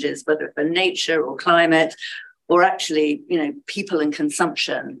long-term challenges, whether for nature or climate, or actually, people and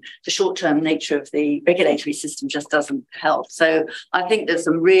consumption, the short-term nature of the regulatory system just doesn't help. So I think there's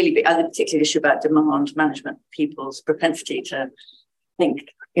some really big, particularly the issue about demand management, people's propensity to think,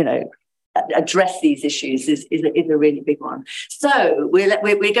 address these issues is a really big one. So we're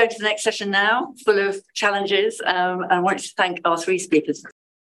going to the next session now, full of challenges. I want to thank our three speakers.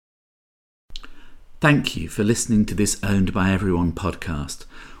 Thank you for listening to this Owned by Everyone podcast,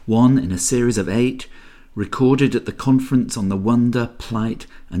 one in a series of 8, recorded at the conference on the wonder, plight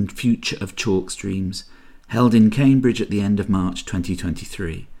and future of chalk streams, held in Cambridge at the end of March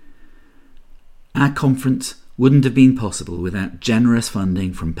 2023. Our conference wouldn't have been possible without generous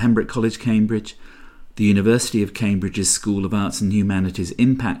funding from Pembroke College, Cambridge, the University of Cambridge's School of Arts and Humanities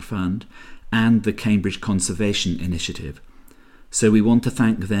Impact Fund, and the Cambridge Conservation Initiative. So we want to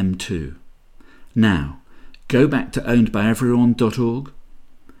thank them too. Now, go back to ownedbyeveryone.org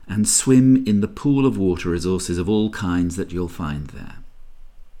and swim in the pool of water resources of all kinds that you'll find there.